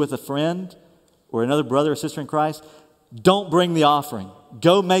issue with a friend or another brother or sister in Christ, don't bring the offering.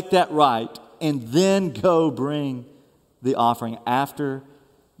 Go make that right, and then go bring the offering after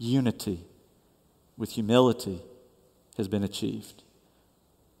unity with humility has been achieved.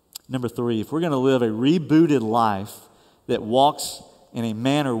 Number 3, if we're going to live a rebooted life that walks in a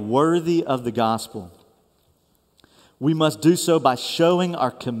manner worthy of the gospel, we must do so by showing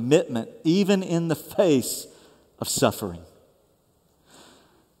our commitment even in the face of suffering.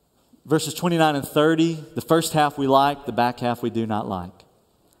 Verses 29 and 30, the first half we like, the back half we do not like.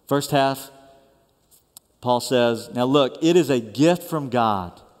 First half, Paul says, now look, it is a gift from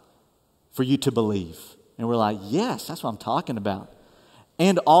God for you to believe. And we're like, yes, that's what I'm talking about.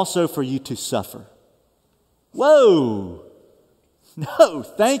 And also for you to suffer. Whoa! No,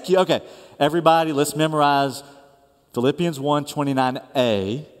 thank you. Okay, everybody, let's memorize Philippians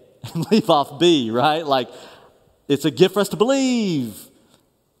 1:29a and leave off B, right? Like, it's a gift for us to believe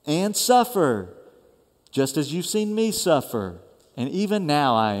and suffer, just as you've seen me suffer. And even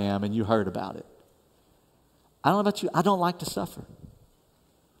now I am, and you heard about it. I don't know about you, I don't like to suffer.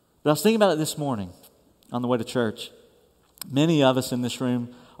 But I was thinking about it this morning on the way to church. Many of us in this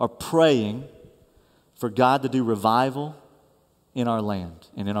room are praying for God to do revival in our land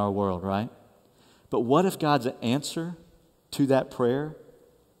and in our world, right? But what if God's answer to that prayer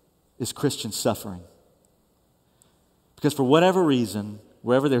is Christian suffering? Because for whatever reason,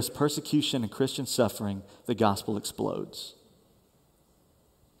 wherever there's persecution and Christian suffering, the gospel explodes.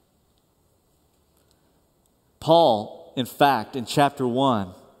 Paul, in fact, in chapter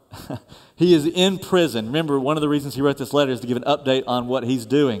 1, he is in prison. Remember, one of the reasons he wrote this letter is to give an update on what he's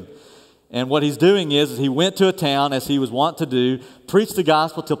doing. And what he's doing is he went to a town, as he was wont to do, preached the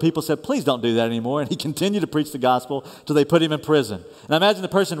gospel till people said, please don't do that anymore. And he continued to preach the gospel till they put him in prison. And I imagine the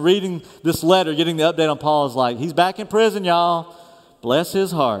person reading this letter, getting the update on Paul, is like, he's back in prison, y'all. Bless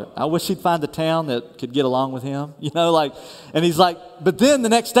his heart. I wish he'd find a town that could get along with him. You know, like, and he's like, but then the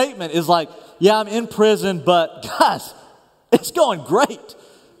next statement is like, yeah, I'm in prison, but guys, it's going great.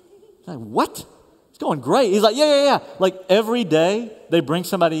 Like, what? It's going great. He's like, yeah. Like, every day they bring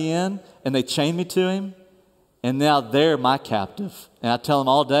somebody in and they chain me to him, and now they're my captive. And I tell them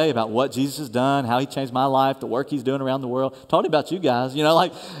all day about what Jesus has done, how he changed my life, the work he's doing around the world. Told about you guys, you know,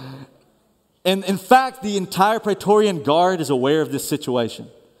 like. And in fact, the entire Praetorian Guard is aware of this situation.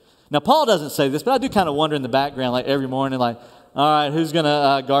 Now, Paul doesn't say this, but I do kind of wonder in the background, like every morning, like, all right, who's going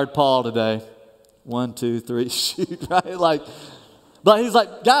to guard Paul today? 1, 2, 3, shoot, right? Like, but he's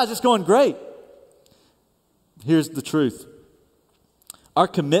like, guys, it's going great. Here's the truth. Our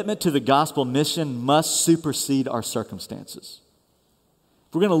commitment to the gospel mission must supersede our circumstances.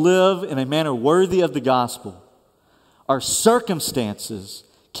 If we're going to live in a manner worthy of the gospel, our circumstances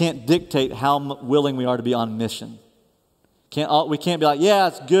can't dictate how willing we are to be on mission. We can't be like, yeah,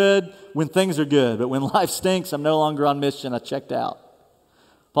 it's good when things are good, but when life stinks, I'm no longer on mission. I checked out.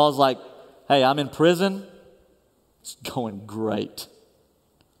 Paul's like, hey, I'm in prison. It's going great.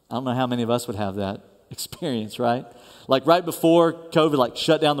 I don't know how many of us would have that experience, right? Like right before COVID, like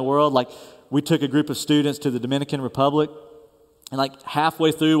shut down the world, like we took a group of students to the Dominican Republic, and like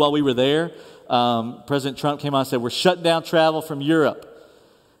halfway through while we were there, President Trump came on and said, we're shutting down travel from Europe.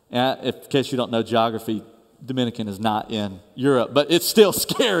 And in case you don't know geography, Dominican is not in Europe, but it's still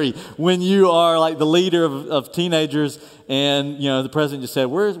scary when you are like the leader of teenagers, and you know the president just said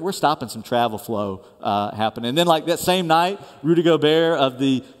we're stopping some travel flow happening. And then like that same night, Rudy Gobert of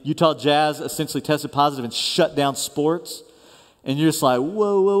the Utah Jazz essentially tested positive and shut down sports. And you're just like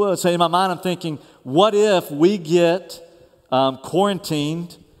whoa. So in my mind, I'm thinking, what if we get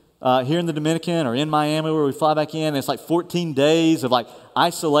quarantined here in the Dominican or in Miami where we fly back in? And it's like 14 days of like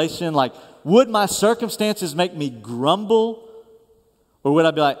isolation. Like, would my circumstances make me grumble? Or would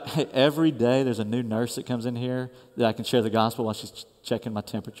I be like, hey, every day there's a new nurse that comes in here that I can share the gospel while she's checking my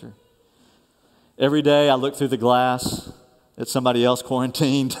temperature. Every day I look through the glass at somebody else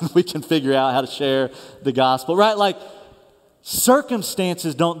quarantined and we can figure out how to share the gospel, right? Like,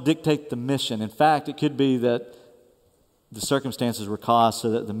 circumstances don't dictate the mission. In fact, it could be that the circumstances were caused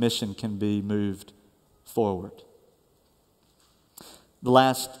so that the mission can be moved forward. The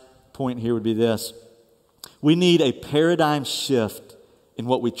last point here would be this. We need a paradigm shift in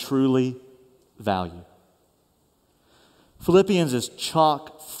what we truly value. Philippians is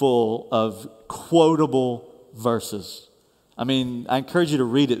chock full of quotable verses. I mean, I encourage you to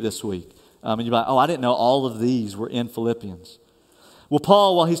read it this week. And you're like, oh, I didn't know all of these were in Philippians. Well,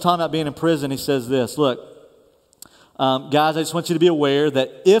 Paul, while he's talking about being in prison, he says this, look, guys, I just want you to be aware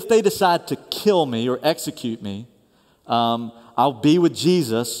that if they decide to kill me or execute me, I'll be with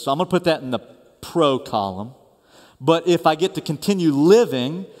Jesus. So I'm going to put that in the pro column. But if I get to continue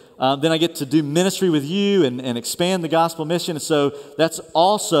living, then I get to do ministry with you and expand the gospel mission. And so that's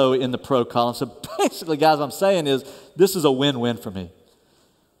also in the pro column. So basically, guys, what I'm saying is this is a win-win for me.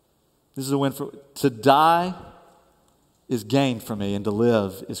 This is a win to die is gain for me, and to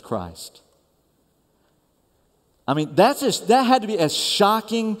live is Christ. I mean, that had to be as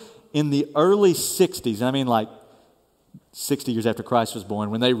shocking in the early 60s. I mean, like 60 years after Christ was born,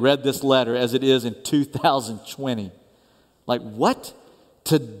 when they read this letter as it is in 2020. Like, what?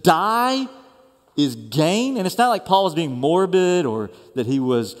 To die is gain? And it's not like Paul was being morbid or that he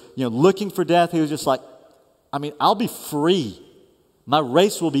was, looking for death. He was just like, I mean, I'll be free. My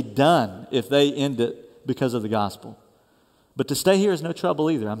race will be done if they end it because of the gospel. But to stay here is no trouble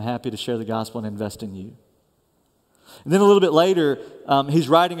either. I'm happy to share the gospel and invest in you. And then a little bit later, he's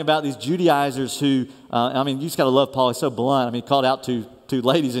writing about these Judaizers who, you just got to love Paul. He's so blunt. I mean, he called out to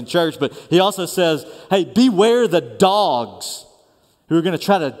ladies in church, but he also says, hey, beware the dogs who are going to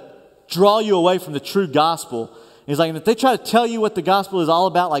try to draw you away from the true gospel. And he's like, and if they try to tell you what the gospel is all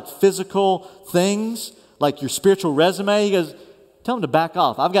about, like physical things, like your spiritual resume, he goes, tell them to back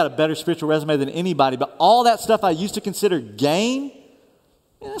off. I've got a better spiritual resume than anybody, but all that stuff I used to consider gain,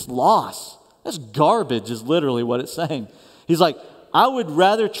 that's loss. That's garbage is literally what it's saying. He's like, I would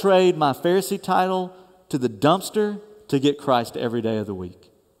rather trade my Pharisee title to the dumpster to get Christ every day of the week.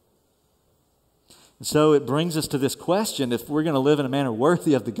 And so it brings us to this question, if we're going to live in a manner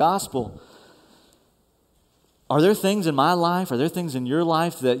worthy of the gospel, are there things in my life, are there things in your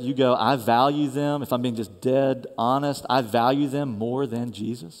life that you go, I value them, if I'm being just dead honest, I value them more than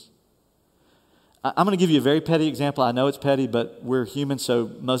Jesus? I'm going to give you a very petty example. I know it's petty, but we're human, so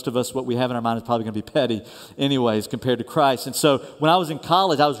most of us, what we have in our mind is probably going to be petty anyways compared to Christ. And so when I was in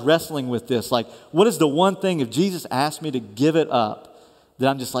college, I was wrestling with this. Like, what is the one thing, if Jesus asked me to give it up, that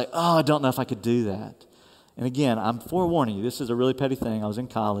I'm just like, oh, I don't know if I could do that. And again, I'm forewarning you, this is a really petty thing. I was in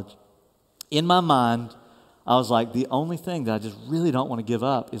college. In my mind, I was like, the only thing that I just really don't want to give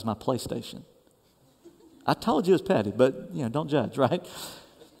up is my PlayStation. I told you it was petty, but, don't judge, right?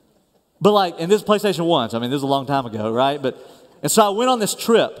 But like, and this is PlayStation 1, so I mean, this is a long time ago, right? And so I went on this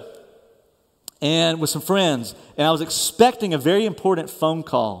trip and with some friends, and I was expecting a very important phone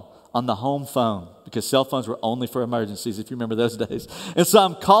call on the home phone because cell phones were only for emergencies, if you remember those days. And so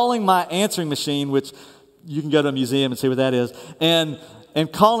I'm calling my answering machine, which you can go to a museum and see what that is, and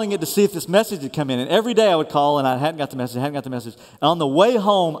calling it to see if this message had come in. And every day I would call, and I hadn't got the message. And on the way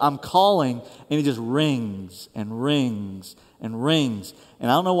home, I'm calling, and it just rings and rings and rings. And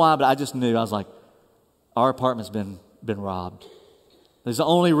I don't know why, but I just knew. I was like, our apartment's been robbed. There's the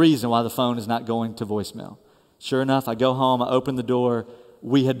only reason why the phone is not going to voicemail. Sure enough, I go home, I open the door.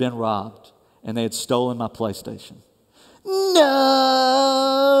 We had been robbed, and they had stolen my PlayStation. No!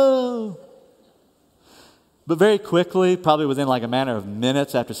 But very quickly, probably within like a matter of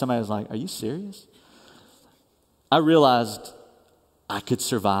minutes after somebody was like, are you serious? I realized I could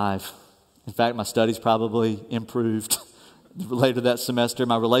survive. In fact, my studies probably improved later that semester.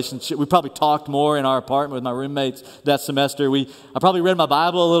 My relationship, we probably talked more in our apartment with my roommates that semester. I probably read my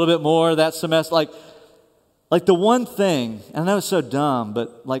Bible a little bit more that semester. Like the one thing, and I know it's so dumb,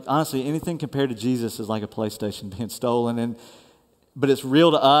 but like honestly, anything compared to Jesus is like a PlayStation being stolen. But it's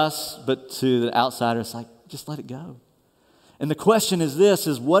real to us, but to the outsider, it's like, just let it go. And the question is this,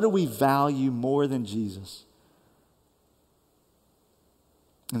 is what do we value more than Jesus?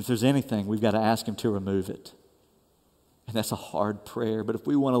 And if there's anything, we've got to ask him to remove it. And that's a hard prayer. But if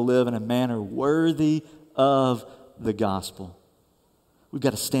we want to live in a manner worthy of the gospel, we've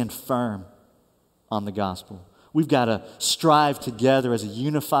got to stand firm on the gospel. We've got to strive together as a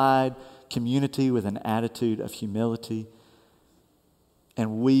unified community with an attitude of humility.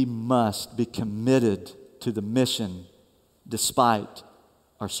 And we must be committed to the mission despite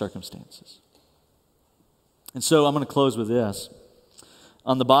our circumstances. And so I'm going to close with this.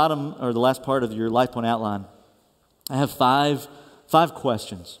 On the bottom, or the last part of your Life Point outline, I have five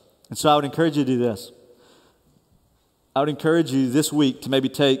questions. And so I would encourage you to do this. I would encourage you this week to maybe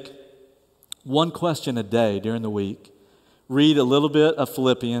take one question a day during the week, read a little bit of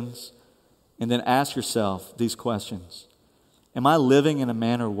Philippians, and then ask yourself these questions. Am I living in a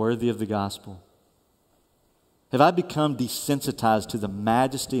manner worthy of the gospel? Have I become desensitized to the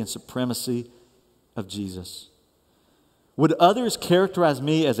majesty and supremacy of Jesus? Would others characterize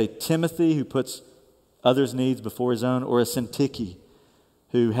me as a Timothy who puts others' needs before his own, or a Syntyche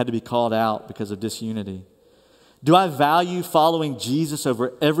who had to be called out because of disunity? Do I value following Jesus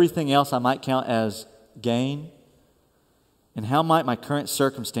over everything else I might count as gain? And how might my current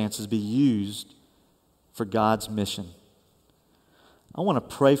circumstances be used for God's mission? I want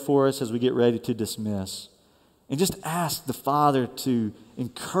to pray for us as we get ready to dismiss. And just ask the Father to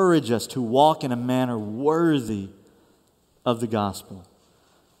encourage us to walk in a manner worthy of the gospel.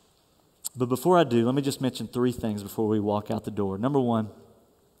 But before I do, let me just mention three things before we walk out the door. Number one,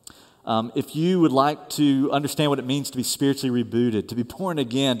 If you would like to understand what it means to be spiritually rebooted, to be born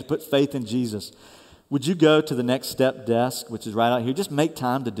again, to put faith in Jesus, would you go to the Next Step desk, which is right out here? Just make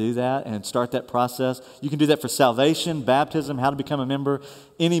time to do that and start that process. You can do that for salvation, baptism, how to become a member,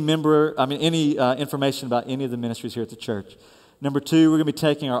 any information about any of the ministries here at the church. Number 2, we're going to be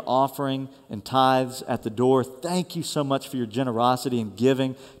taking our offering and tithes at the door. Thank you so much for your generosity and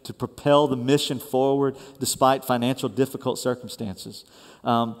giving to propel the mission forward despite financial difficult circumstances.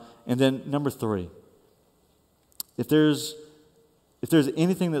 And then number 3, if there's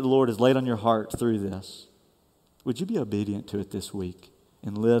anything that the Lord has laid on your heart through this, would you be obedient to it this week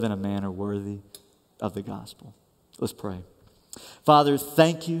and live in a manner worthy of the gospel? Let's pray. Father,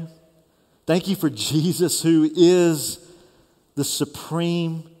 thank you. Thank you for Jesus, who is the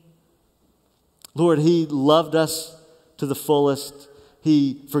supreme. Lord, he loved us to the fullest.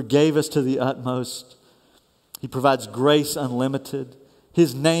 He forgave us to the utmost. He provides grace unlimited.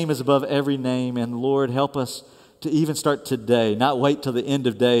 His name is above every name. And Lord, help us to even start today, not wait till the end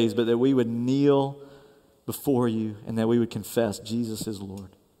of days, but that we would kneel before you and that we would confess Jesus is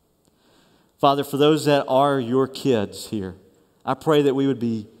Lord. Father, for those that are your kids here, I pray that we would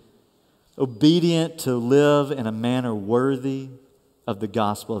be obedient to live in a manner worthy of the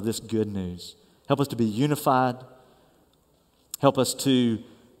gospel, of this good news. Help us to be unified. Help us to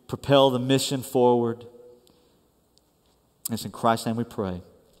propel the mission forward. It's in Christ's name we pray.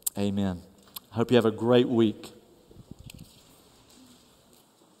 Amen. I hope you have a great week.